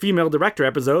that your female director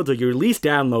episodes are your least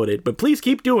downloaded, but please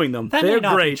keep doing them. That They're may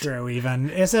not great. Be true, even.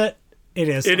 Is it? It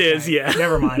is. It is, yeah.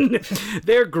 Never mind.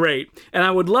 They're great, and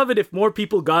I would love it if more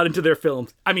people got into their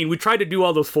films. I mean, we try to do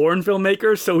all those foreign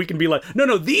filmmakers so we can be like,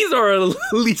 no, these are at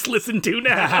least listened to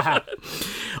now.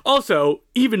 Also,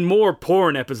 even more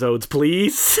porn episodes,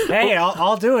 please. Hey,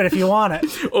 I'll do it if you want it.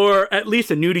 Or at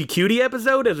least a nudie cutie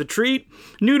episode as a treat.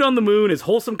 Nude on the Moon is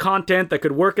wholesome content that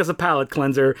could work as a palate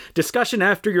cleanser. Discussion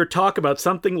after your talk about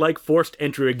something like Forced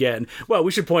Entry again. Well,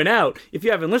 we should point out, if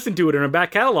you haven't listened to it in our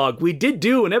back catalog, we did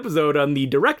do an episode on the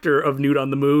director of Nude on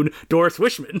the Moon, Doris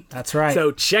Wishman. That's right.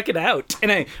 So check it out.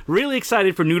 And I'm really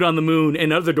excited for Nude on the Moon,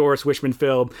 another Doris Wishman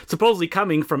film, supposedly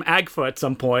coming from AGFA at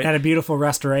some point. And a beautiful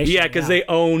restoration. Yeah, because they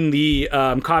own the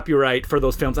copyright for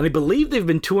those films. And I believe they've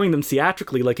been touring them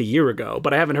theatrically like a year ago,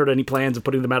 but I haven't heard any plans of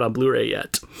putting them out on Blu-ray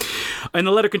yet. And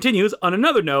the letter continues, on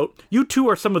another note, you two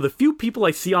are some of the few people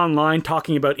I see online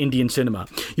talking about Indian cinema.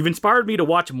 You've inspired me to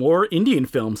watch more Indian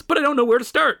films, but I don't know where to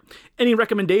start. Any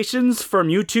recommendations from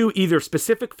you two, either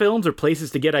specific films or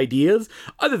places to get ideas,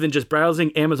 other than just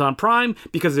browsing Amazon Prime,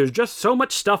 because there's just so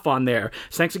much stuff on there.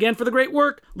 Thanks again for the great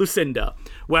work, Lucinda.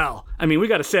 Well, I mean, we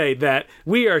got to say that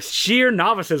we are sheer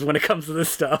novices when it comes to this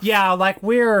stuff. Yeah, like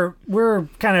we're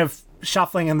kind of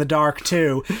shuffling in the dark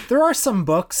too. There are some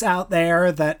books out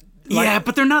there that yeah,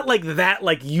 but they're not like that,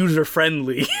 like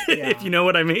user-friendly, if you know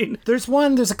what I mean. There's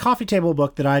a coffee table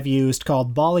book that I've used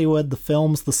called Bollywood, the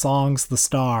Films, the Songs, the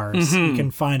Stars. You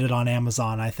can find it on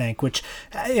Amazon, I think, which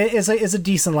is a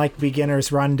decent, like,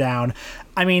 beginner's rundown.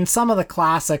 I mean, some of the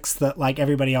classics that, like,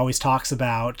 everybody always talks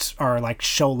about are, like,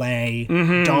 Sholay,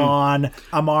 Dawn,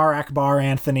 Amar Akbar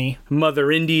Anthony.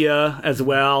 Mother India as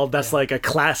well. That's like a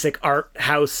classic art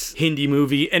house Hindi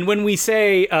movie. And when we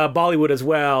say Bollywood as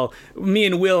well, me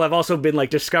and Will have also been, like,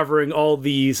 discovering all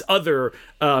these other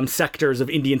sectors of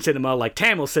Indian cinema, like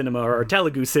Tamil cinema or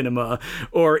Telugu cinema,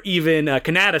 or even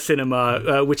Kannada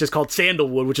cinema, which is called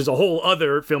Sandalwood, which is a whole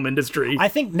other film industry. I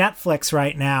think Netflix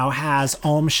right now has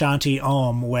Om Shanti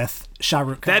Om with Shah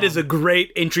Rukh Khan. That is a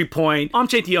great entry point. Om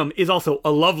Shanti Om is also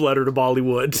a love letter to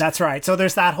Bollywood. That's right. So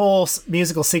there's that whole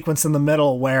musical sequence in the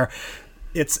middle where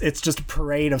it's just a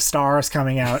parade of stars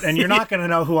coming out, and you're not going to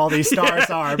know who all these stars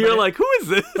are. You're like, who is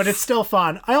this? But it's still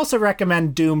fun. I also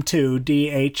recommend Doom 2,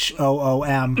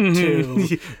 DHOOM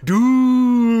 2.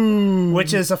 Doom!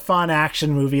 Which is a fun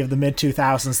action movie of the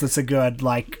mid-2000s that's a good,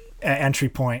 entry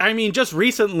point. I mean, just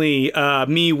recently,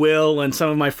 me, Will, and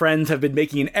some of my friends have been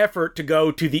making an effort to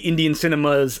go to the Indian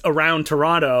cinemas around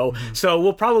Toronto. So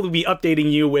we'll probably be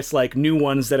updating you with new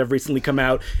ones that have recently come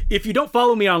out. If you don't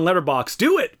follow me on Letterboxd,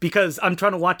 do it, because I'm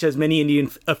trying to watch as many Indian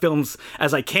films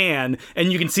as I can,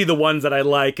 and you can see the ones that I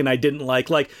like and I didn't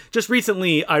like. Like just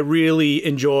recently, I really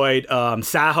enjoyed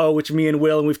Saho, which me and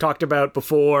Will and we've talked about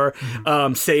before.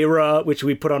 Seira, which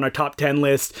we put on our top 10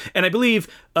 list, and I believe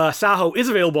Saho is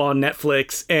available on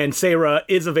Netflix, and Seira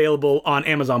is available on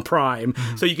Amazon Prime.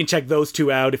 So you can check those two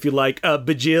out if you like.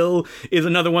 Bajil is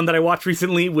another one that I watched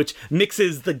recently, which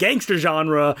mixes the gangster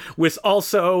genre with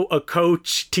also a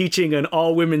coach teaching an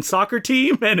all-women soccer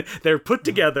team, and they're put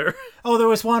together. Oh, there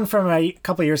was one from a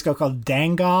couple of years ago called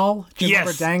Dangal. Do you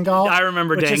remember Dangal? I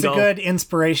remember Dangal. Which is a good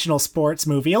inspirational sports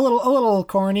movie. A little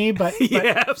corny, but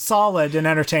solid and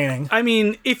entertaining. I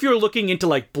mean, if you're looking into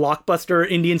blockbuster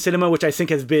Indian cinema, which I think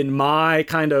has been my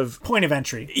kind of point of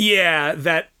entry. Yeah,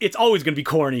 that it's always going to be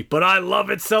corny, but I love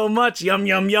it so much. Yum,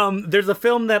 yum, yum. There's a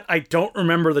film that I don't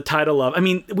remember the title of. I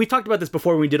mean, we talked about this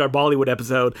before when we did our Bollywood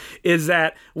episode, is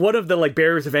that one of the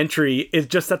barriers of entry is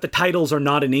just that the titles are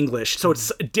not in English. So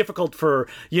it's difficult for,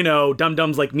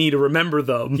 dum-dums like me to remember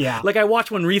them. Yeah. I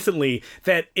watched one recently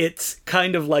that it's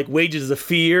kind of like Wages of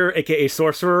Fear, aka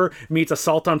Sorcerer, meets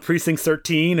Assault on Precinct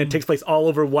 13, and takes place all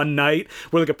over one night,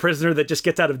 where a prisoner that just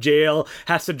gets out of jail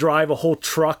has to drive a whole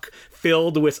truck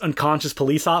filled with unconscious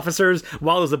police officers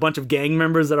while there's a bunch of gang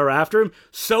members that are after him.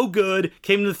 So good,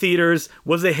 came to the theaters,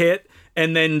 was a hit,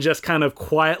 and then just kind of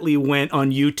quietly went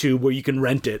on YouTube where you can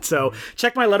rent it. So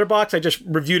check my Letterboxd. I just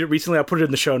reviewed it recently. I'll put it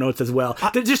in the show notes as well.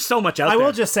 There's just so much out there. I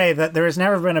will just say that there has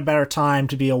never been a better time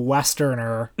to be a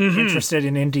Westerner interested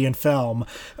in Indian film,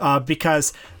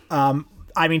 because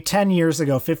 10 years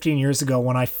ago, 15 years ago,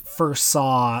 when I first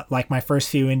saw my first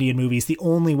few Indian movies, the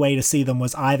only way to see them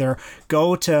was either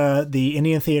go to the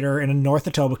Indian theater in North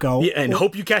Etobicoke, and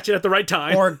hope you catch it at the right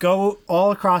time, or go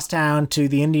all across town to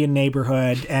the Indian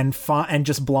neighborhood and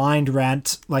just blind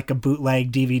rent a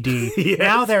bootleg DVD. Yes.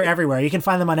 Now they're everywhere. You can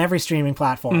find them on every streaming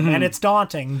platform, and it's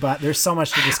daunting, but there's so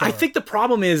much to discover. I think the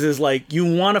problem is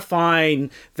you want to find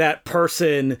that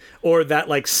person or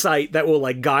that site that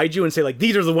will guide you and say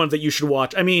these are the ones that you should watch.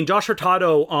 I mean, Josh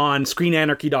Hurtado on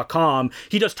ScreenAnarchy.com,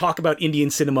 he does talk about Indian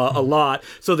cinema a lot,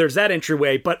 so there's that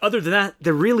entryway. But other than that,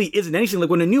 there really isn't anything.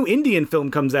 When a new Indian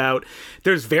film comes out,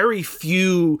 there's very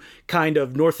few kind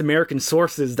of North American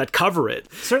sources that cover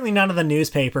it. Certainly none of the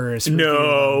newspapers.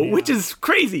 No, which is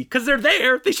crazy, because they're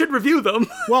there. They should review them.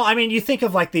 Well, I mean, you think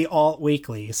of the alt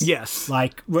weeklies. Yes.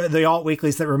 The alt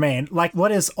weeklies that remain.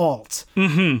 What is alt?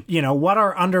 What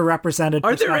are underrepresented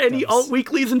Are there any alt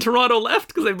weeklies in Toronto left?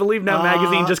 Because I believe Now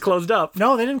Magazine just closed up.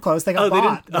 No, they didn't close. They got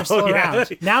bought. They're still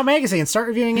around. Now Magazine, start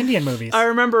reviewing Indian movies. I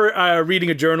remember reading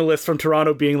a journalist from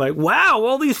Toronto being like, wow,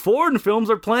 all these foreign films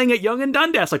are playing at Yonge and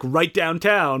Dundas, right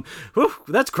downtown. Whew,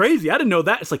 that's crazy. I didn't know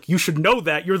that. It's you should know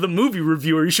that. You're the movie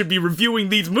reviewer. You should be reviewing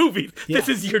these movies. Yeah. This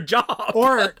is your job.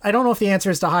 Or, I don't know if the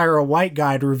answer is to hire a white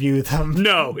guy to review them.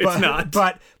 No, it's not.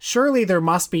 But surely there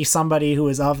must be somebody who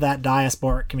is of that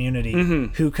diasporic community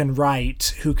who can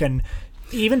write, who can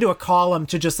even do a column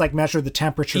to just measure the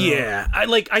temperature. Yeah.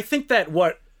 I think that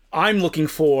what I'm looking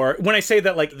for, when I say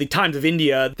that the Times of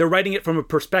India, they're writing it from a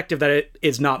perspective that it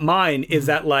is not mine, is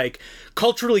that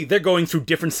culturally they're going through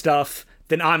different stuff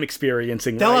than I'm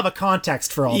experiencing. They'll have a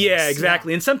context for all this. Yeah,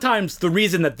 exactly. Yeah. And sometimes the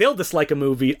reason that they'll dislike a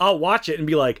movie, I'll watch it and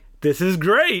be like, this is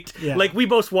great. Yeah. We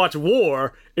both watch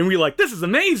War, and we're like, this is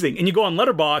amazing. And you go on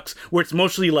Letterboxd, where it's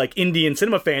mostly Indian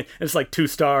cinema fan, and it's 2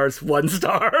 stars, 1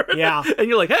 star. Yeah. And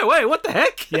you're like, hey, wait, what the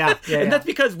heck? Yeah. And that's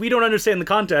because we don't understand the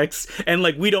context, and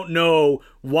we don't know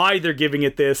why they're giving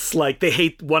it this, they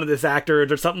hate one of this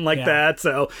actors or something like that.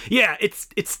 So yeah,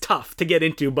 it's tough to get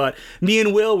into, but me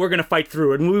and Will, we're gonna fight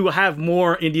through it, and we will have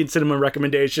more Indian cinema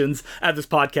recommendations as this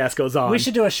podcast goes on. We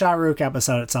should do a Shah Rukh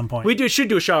episode at some point. Should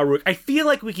do a Shah Rukh. I feel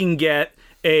like we can get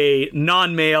a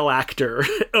non-male actor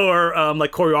or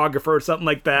choreographer or something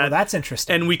like that. Oh, that's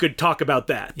interesting. And we could talk about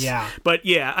that. Yeah. But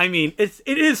yeah, I mean, it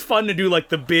is fun to do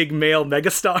the big male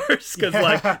megastars, because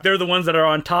they're the ones that are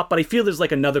on top. But I feel there's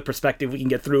another perspective we can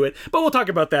get through it. But we'll talk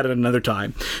about that at another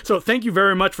time. So thank you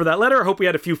very much for that letter. I hope we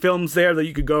had a few films there that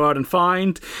you could go out and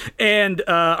find. And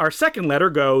our second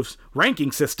letter goes,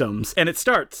 ranking systems. And it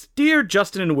starts, Dear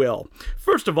Justin and Will,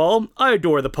 first of all, I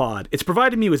adore the pod. It's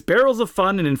provided me with barrels of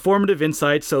fun and informative insight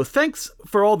writes, so thanks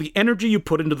for all the energy you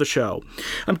put into the show.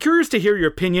 I'm curious to hear your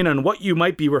opinion on what you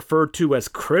might be referred to as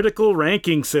critical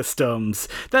ranking systems.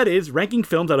 That is, ranking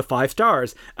films out of 5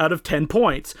 stars, out of 10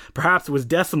 points, perhaps with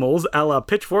decimals a la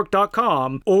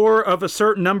pitchfork.com, or of a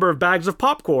certain number of bags of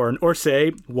popcorn, or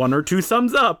say, 1 or 2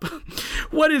 thumbs up.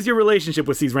 What is your relationship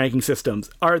with these ranking systems?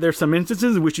 Are there some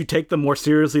instances in which you take them more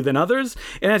seriously than others?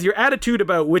 And has your attitude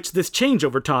about which this change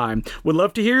over time? Would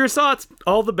love to hear your thoughts.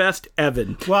 All the best,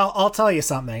 Evan. Well, I'll tell you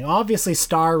something. Obviously,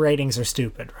 star ratings are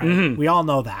stupid, right? Mm-hmm. We all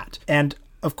know that. And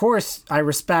of course, I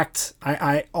respect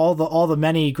all the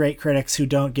many great critics who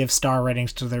don't give star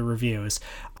ratings to their reviews.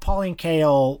 Pauline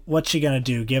Kael, what's she going to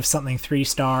do? Give something 3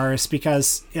 stars?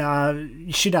 Because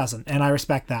she doesn't, and I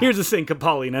respect that. Here's the thing,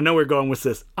 Pauline, I know we're going with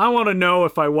this. I want to know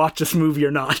if I watch this movie or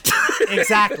not.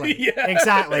 Exactly. Yeah.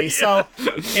 Exactly. Yeah. So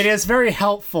it is very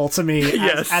helpful to me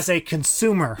as a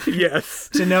consumer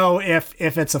to know if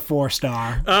it's a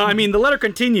 4-star. I mean, the letter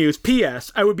continues,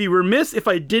 P.S. I would be remiss if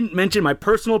I didn't mention my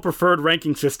personal preferred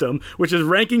ranking system, which is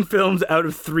ranking films out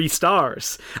of 3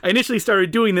 stars. I initially started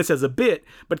doing this as a bit,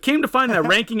 but came to find that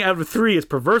ranking out of 3 is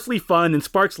perversely fun and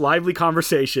sparks lively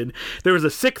conversation. There was a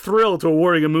sick thrill to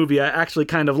awarding a movie I actually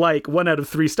kind of like 1 out of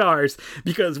 3 stars,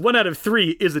 because 1 out of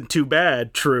 3 isn't too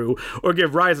bad, true, or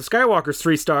give Rise of Skywalker's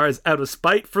 3 stars out of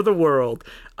spite for the world.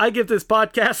 I give this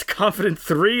podcast a confident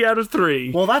 3 out of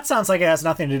 3. Well, that sounds like it has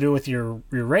nothing to do with your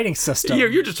rating system.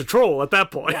 You're just a troll at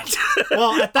that point. Yeah.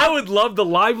 Well, I would love the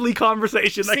lively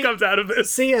conversation that comes out of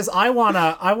this. See, I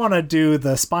wanna do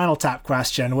the Spinal Tap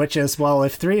question, which is, well,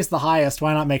 if 3 is the highest,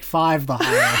 why not make 5 the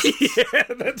highest? Yeah,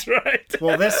 that's right.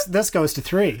 Well, this goes to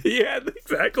 3. Yeah,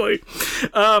 exactly.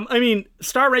 I mean,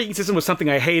 star rating system was something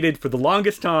I hated for the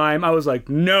longest time. I was like,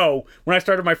 no. When I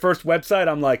started my first website,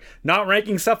 I'm like, not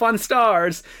ranking stuff on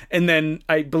stars. And then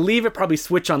I believe it probably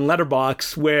switched on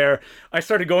Letterboxd, where I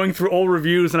started going through old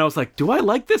reviews and I was like, do I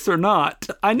like this or not?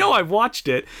 I know I've watched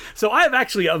it. So I have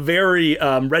actually a very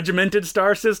regimented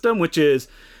star system, which is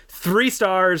 3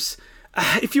 stars.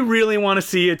 If you really want to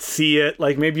see it.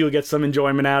 Like, maybe you'll get some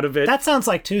enjoyment out of it. That sounds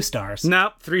like 2 stars.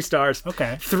 No, 3 stars.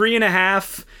 Okay.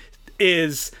 3.5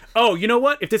 is, oh, you know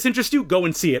what? If this interests you, go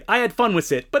and see it. I had fun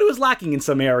with it, but it was lacking in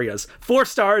some areas. 4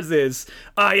 stars is,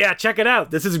 yeah, check it out.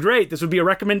 This is great. This would be a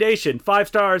recommendation. 5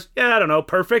 stars, yeah, I don't know,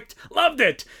 perfect. Loved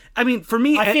it. I mean, for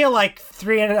me, I feel like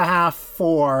 3.5,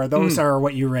 4. Those are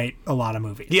what you rate a lot of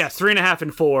movies. Yes, 3.5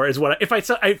 and 4 is what. If I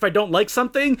don't like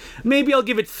something, maybe I'll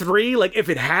give it 3. Like if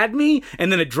it had me, and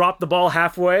then it dropped the ball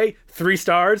halfway, 3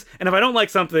 stars. And if I don't like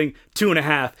something,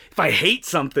 2.5. If I hate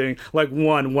something, like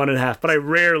 1.5. But I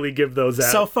rarely give those out.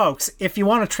 So, folks, if you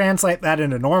want to translate that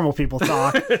into normal people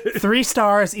talk, 3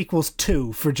 stars equals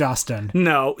 2 for Justin.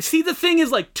 No, see, the thing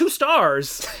is, like, 2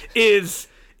 stars is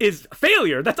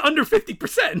failure. That's under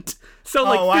 50%. So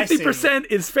like 50%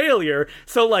 is failure.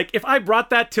 So like if I brought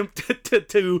that to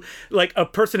like a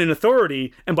person in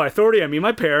authority, and by authority I mean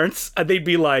my parents, they'd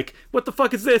be like, "What the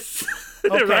fuck is this?"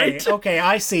 Okay, right? Okay,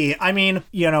 I see. I mean,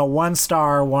 1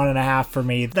 star, 1.5 for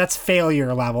me. That's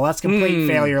failure level. That's complete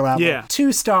failure level. Yeah.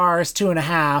 2 stars,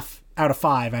 2.5 out of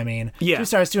 5. I mean, 2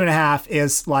 stars, 2.5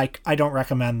 is like, I don't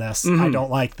recommend this. I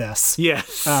don't like this.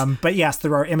 Yes. But yes,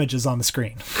 there are images on the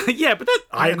screen. Yeah, but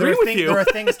I agree with you. There are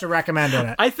things to recommend in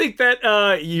it. I think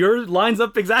that your lines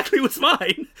up exactly with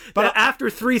mine. But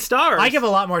after 3 stars, I give a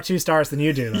lot more 2 stars than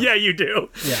you do, though. Yeah, you do.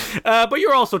 Yeah. But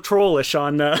you're also trollish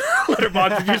on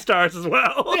Letterboxd with 2 stars as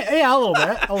well. Yeah, a little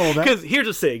bit. Because here's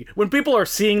the thing: when people are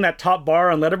seeing that top bar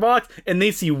on Letterboxd and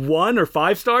they see 1 or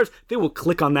 5 stars, they will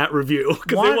click on that review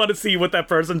because they want to see what that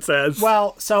person says.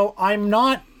 Well, so I'm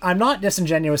not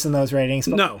disingenuous in those ratings.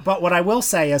 But, no. But what I will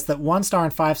say is that 1 star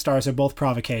and 5 stars are both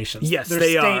provocations. Yes,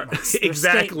 they are.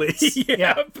 Exactly.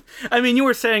 Yep. I mean, you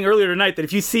were saying earlier tonight that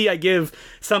if you see I give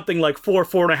something like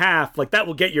 4.5, like that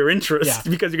will get your interest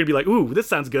because you're going to be like, ooh, this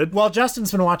sounds good. Well,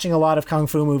 Justin's been watching a lot of Kung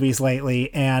Fu movies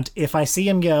lately, and if I see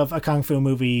him give a Kung Fu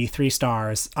movie 3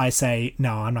 stars, I say,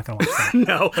 no, I'm not going to watch that.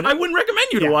 No, I wouldn't recommend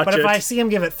you to watch it. But if I see him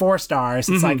give it 4 stars,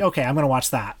 it's like, okay, I'm going to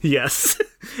watch that. Yes.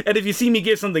 And if you see me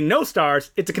give something no stars,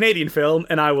 it's a Canadian film,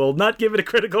 and I will not give it a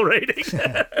critical rating.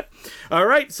 All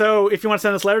right, so if you want to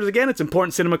send us letters again, it's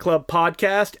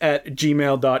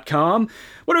importantcinemaclubpodcast@gmail.com.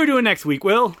 What are we doing next week,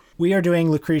 Will? We are doing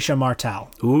Lucretia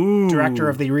Martel, director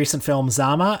of the recent film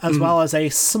Zama, as well as a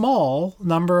small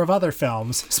number of other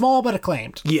films. Small but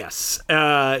acclaimed. Yes.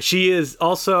 She is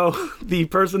also the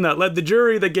person that led the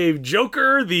jury that gave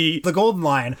Joker the Golden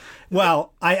Lion.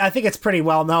 Well, I think it's pretty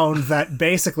well known that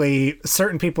basically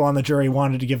certain people on the jury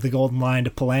wanted to give the Golden Lion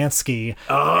to Polanski.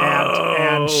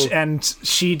 Oh. and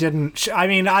she didn't. I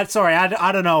mean, I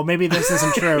don't know. Maybe this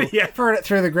isn't true. Yeah. I've heard it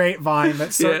through the grapevine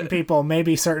that certain people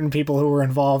who were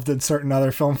involved in certain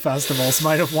other film festivals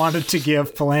might have wanted to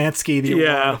give Polanski the award.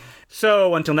 Yeah.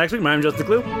 So until next week, my name's Justin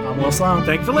Clue. I'm Will Sloan.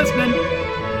 Thanks for listening.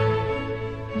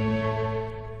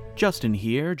 Justin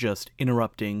here, just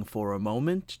interrupting for a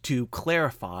moment to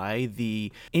clarify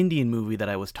the Indian movie that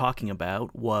I was talking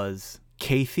about was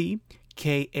Kaithi,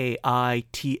 K-A-I-T-H-I.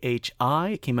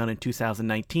 It came out in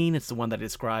 2019. It's the one that I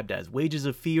described as Wages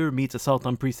of Fear meets Assault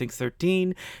on Precinct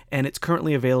 13, and it's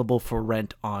currently available for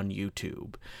rent on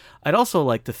YouTube. I'd also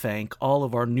like to thank all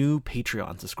of our new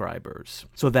Patreon subscribers.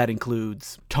 So that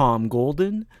includes Tom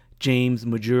Golden, James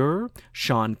Majur,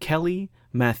 Sean Kelly,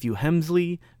 Matthew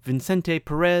Hemsley, Vincente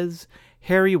Perez,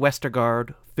 Harry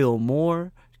Westergaard, Phil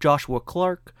Moore, Joshua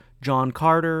Clark, John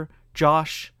Carter,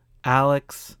 Josh,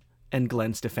 Alex, and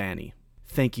Glenn Stefani.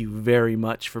 Thank you very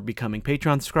much for becoming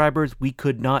Patreon subscribers. We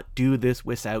could not do this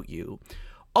without you.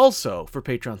 Also, for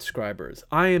Patreon subscribers,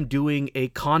 I am doing a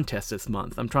contest this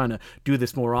month. I'm trying to do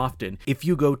this more often. If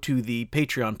you go to the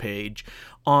Patreon page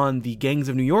on the Gangs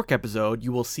of New York episode,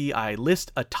 you will see I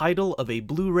list a title of a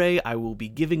Blu-ray I will be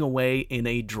giving away in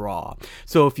a draw.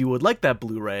 So if you would like that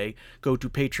Blu-ray, go to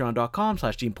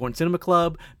patreon.com/The Important Cinema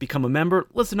Club, become a member,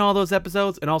 listen to all those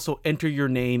episodes, and also enter your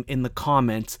name in the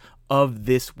comments of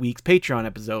this week's Patreon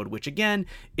episode, which again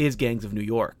is Gangs of New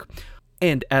York.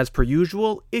 And as per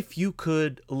usual, if you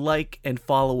could like and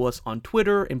follow us on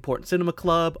Twitter, Important Cinema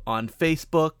Club, on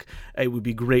Facebook, it would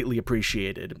be greatly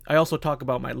appreciated. I also talk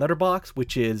about my letterbox,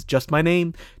 which is just my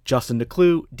name, Justin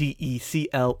Decloux,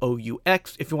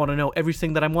 D-E-C-L-O-U-X. If you want to know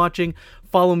everything that I'm watching,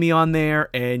 follow me on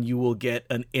there, and you will get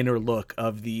an inner look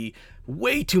of the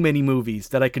way too many movies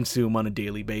that I consume on a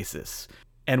daily basis.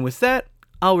 And with that,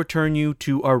 I'll return you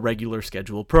to our regular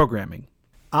scheduled programming.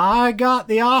 I got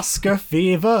the Oscar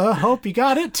fever. Hope you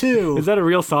got it too. Is that a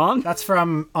real song? That's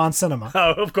from On Cinema.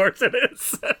 Oh, of course it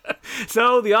is.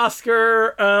 So the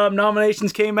Oscar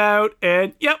nominations came out,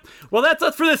 and yep. Well, that's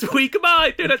us for this week.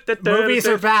 Goodbye. Movies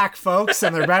are back, folks,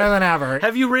 and they're better than ever.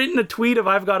 Have you written a tweet of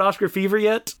 "I've got Oscar fever"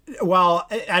 yet? Well,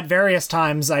 at various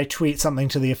times I tweet something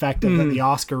to the effect of that the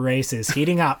Oscar race is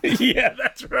heating up. Yeah,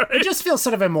 that's right. It just feels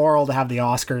sort of immoral to have the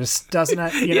Oscars, doesn't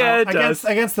it? You know, it does.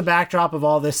 Against the backdrop of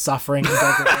all this suffering and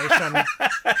degradation.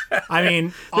 I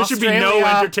mean, there should be no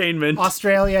entertainment.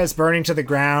 Australia is burning to the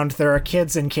ground. There are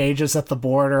kids in cages at the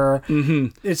border. Mm-hmm.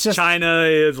 It's just China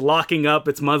is locking up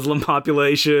its Muslim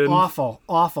population. Awful.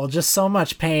 Just so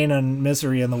much pain and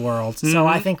misery in the world. Mm-hmm. So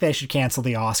I think they should cancel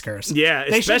the Oscars. Yeah,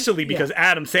 especially because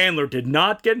Adam Sandler did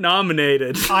not get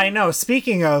nominated. I know.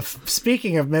 Speaking of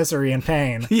misery and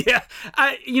pain. Yeah,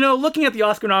 looking at the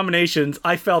Oscar nominations,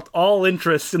 I felt all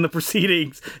interest in the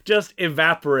proceedings just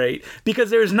evaporate because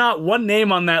there's not one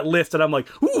name on that list that I'm like,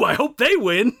 ooh, I hope they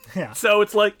win. Yeah. So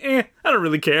it's like, I don't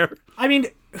really care. I mean,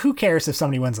 who cares if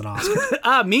somebody wins an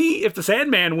Oscar? Me, if the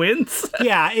Sandman wins.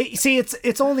 Yeah,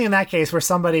 it's only in that case where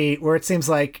it seems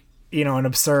like, an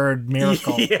absurd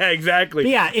miracle. Yeah, exactly. But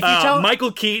yeah, if you tell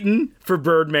Michael Keaton for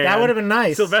Birdman. That would have been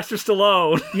nice. Sylvester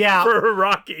Stallone for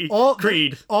Rocky.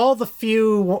 Creed. All the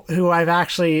few who I've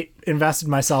actually invested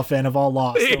myself in have all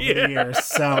lost over the years.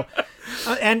 So,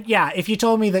 if you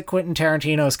told me that Quentin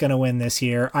Tarantino is going to win this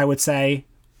year, I would say,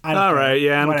 I don't care. Right,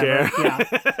 yeah, I don't care.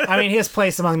 Yeah. I mean, his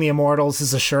place among the immortals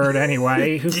is assured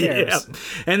anyway. Who cares? Yeah.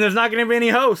 And there's not going to be any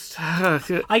host.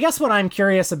 I guess what I'm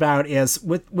curious about is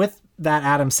with that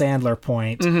Adam Sandler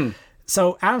point. Mm-hmm.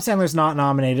 So Adam Sandler's not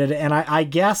nominated, and I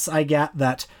guess I get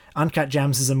that Uncut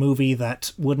Gems is a movie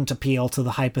that wouldn't appeal to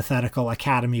the hypothetical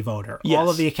Academy voter. Yes. All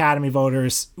of the Academy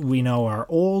voters we know are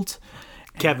old.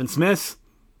 Kevin Smith.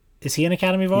 Is he an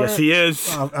Academy voter? Yes, he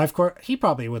is. Of course, he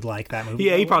probably would like that movie.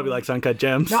 Yeah, he probably likes Uncut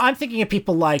Gems. No, I'm thinking of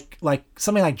people like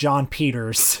somebody like John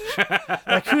Peters,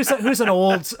 like who's an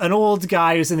old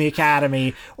guy who's in the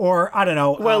Academy, or I don't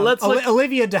know. Well,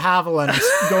 Olivia de Havilland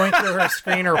going through her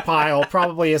screener pile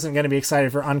probably isn't going to be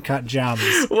excited for Uncut Gems.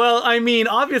 Well, I mean,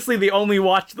 obviously they only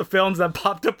watched the films that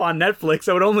popped up on Netflix.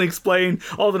 That would only explain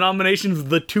all the nominations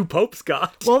the two popes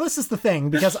got. Well, this is the thing,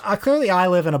 because clearly I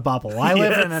live in a bubble. I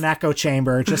live in an echo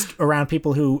chamber, just around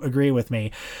people who agree with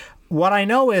me. What I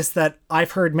know is that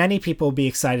I've heard many people be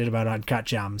excited about Uncut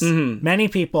Gems. Mm-hmm. Many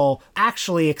people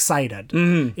actually excited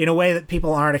in a way that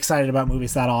people aren't excited about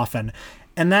movies that often.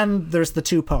 And then there's The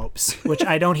Two Popes, which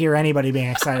I don't hear anybody being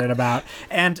excited about.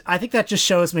 And I think that just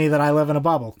shows me that I live in a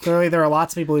bubble. Clearly, there are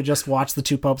lots of people who just watch The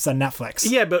Two Popes on Netflix.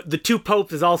 Yeah, but The Two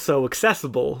Popes is also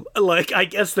accessible. Like, I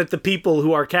guess that the people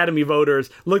who are Academy voters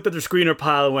looked at their screener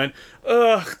pile and went,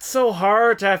 ugh, it's so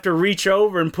hard to have to reach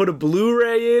over and put a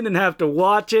Blu-ray in and have to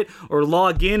watch it or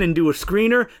log in and do a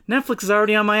screener. Netflix is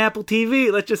already on my Apple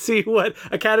TV. Let's just see what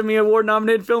Academy Award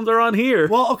nominated films are on here.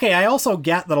 Well, okay, I also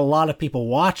get that a lot of people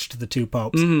watched The Two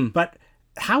Popes, but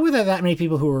how were there that many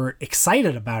people who were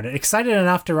excited about it? Excited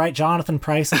enough to write Jonathan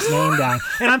Pryce's name down?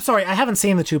 And I'm sorry, I haven't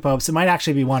seen The Two Popes. It might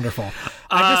actually be wonderful.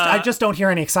 I just don't hear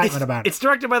any excitement about it. It's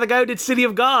directed by the guy who did City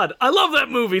of God. I love that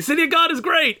movie. City of God is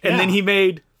great. And then he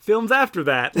made films after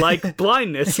that, like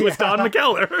Blindness with Don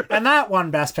McKellar. And that won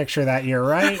Best Picture that year,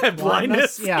 right?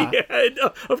 Blindness? Yeah.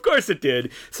 Of course it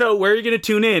did. So where are you going to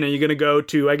tune in? Are you going to go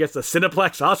to, I guess, a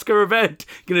Cineplex Oscar event?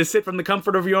 You're going to sit from the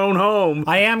comfort of your own home?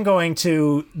 I am going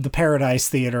to the Paradise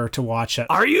Theater to watch it.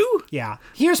 Are you? Yeah.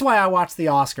 Here's why I watch the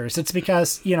Oscars. It's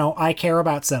because, I care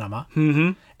about cinema.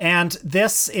 Mm-hmm. And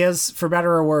this is, for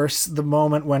better or worse, the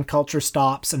moment when culture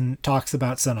stops and talks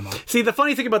about cinema. See, the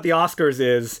funny thing about the Oscars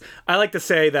is, I like to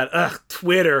say that,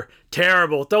 Twitter,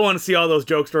 terrible. Don't want to see all those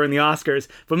jokes during the Oscars.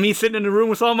 But me sitting in a room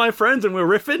with all my friends and we're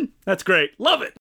riffing, that's great. Love it.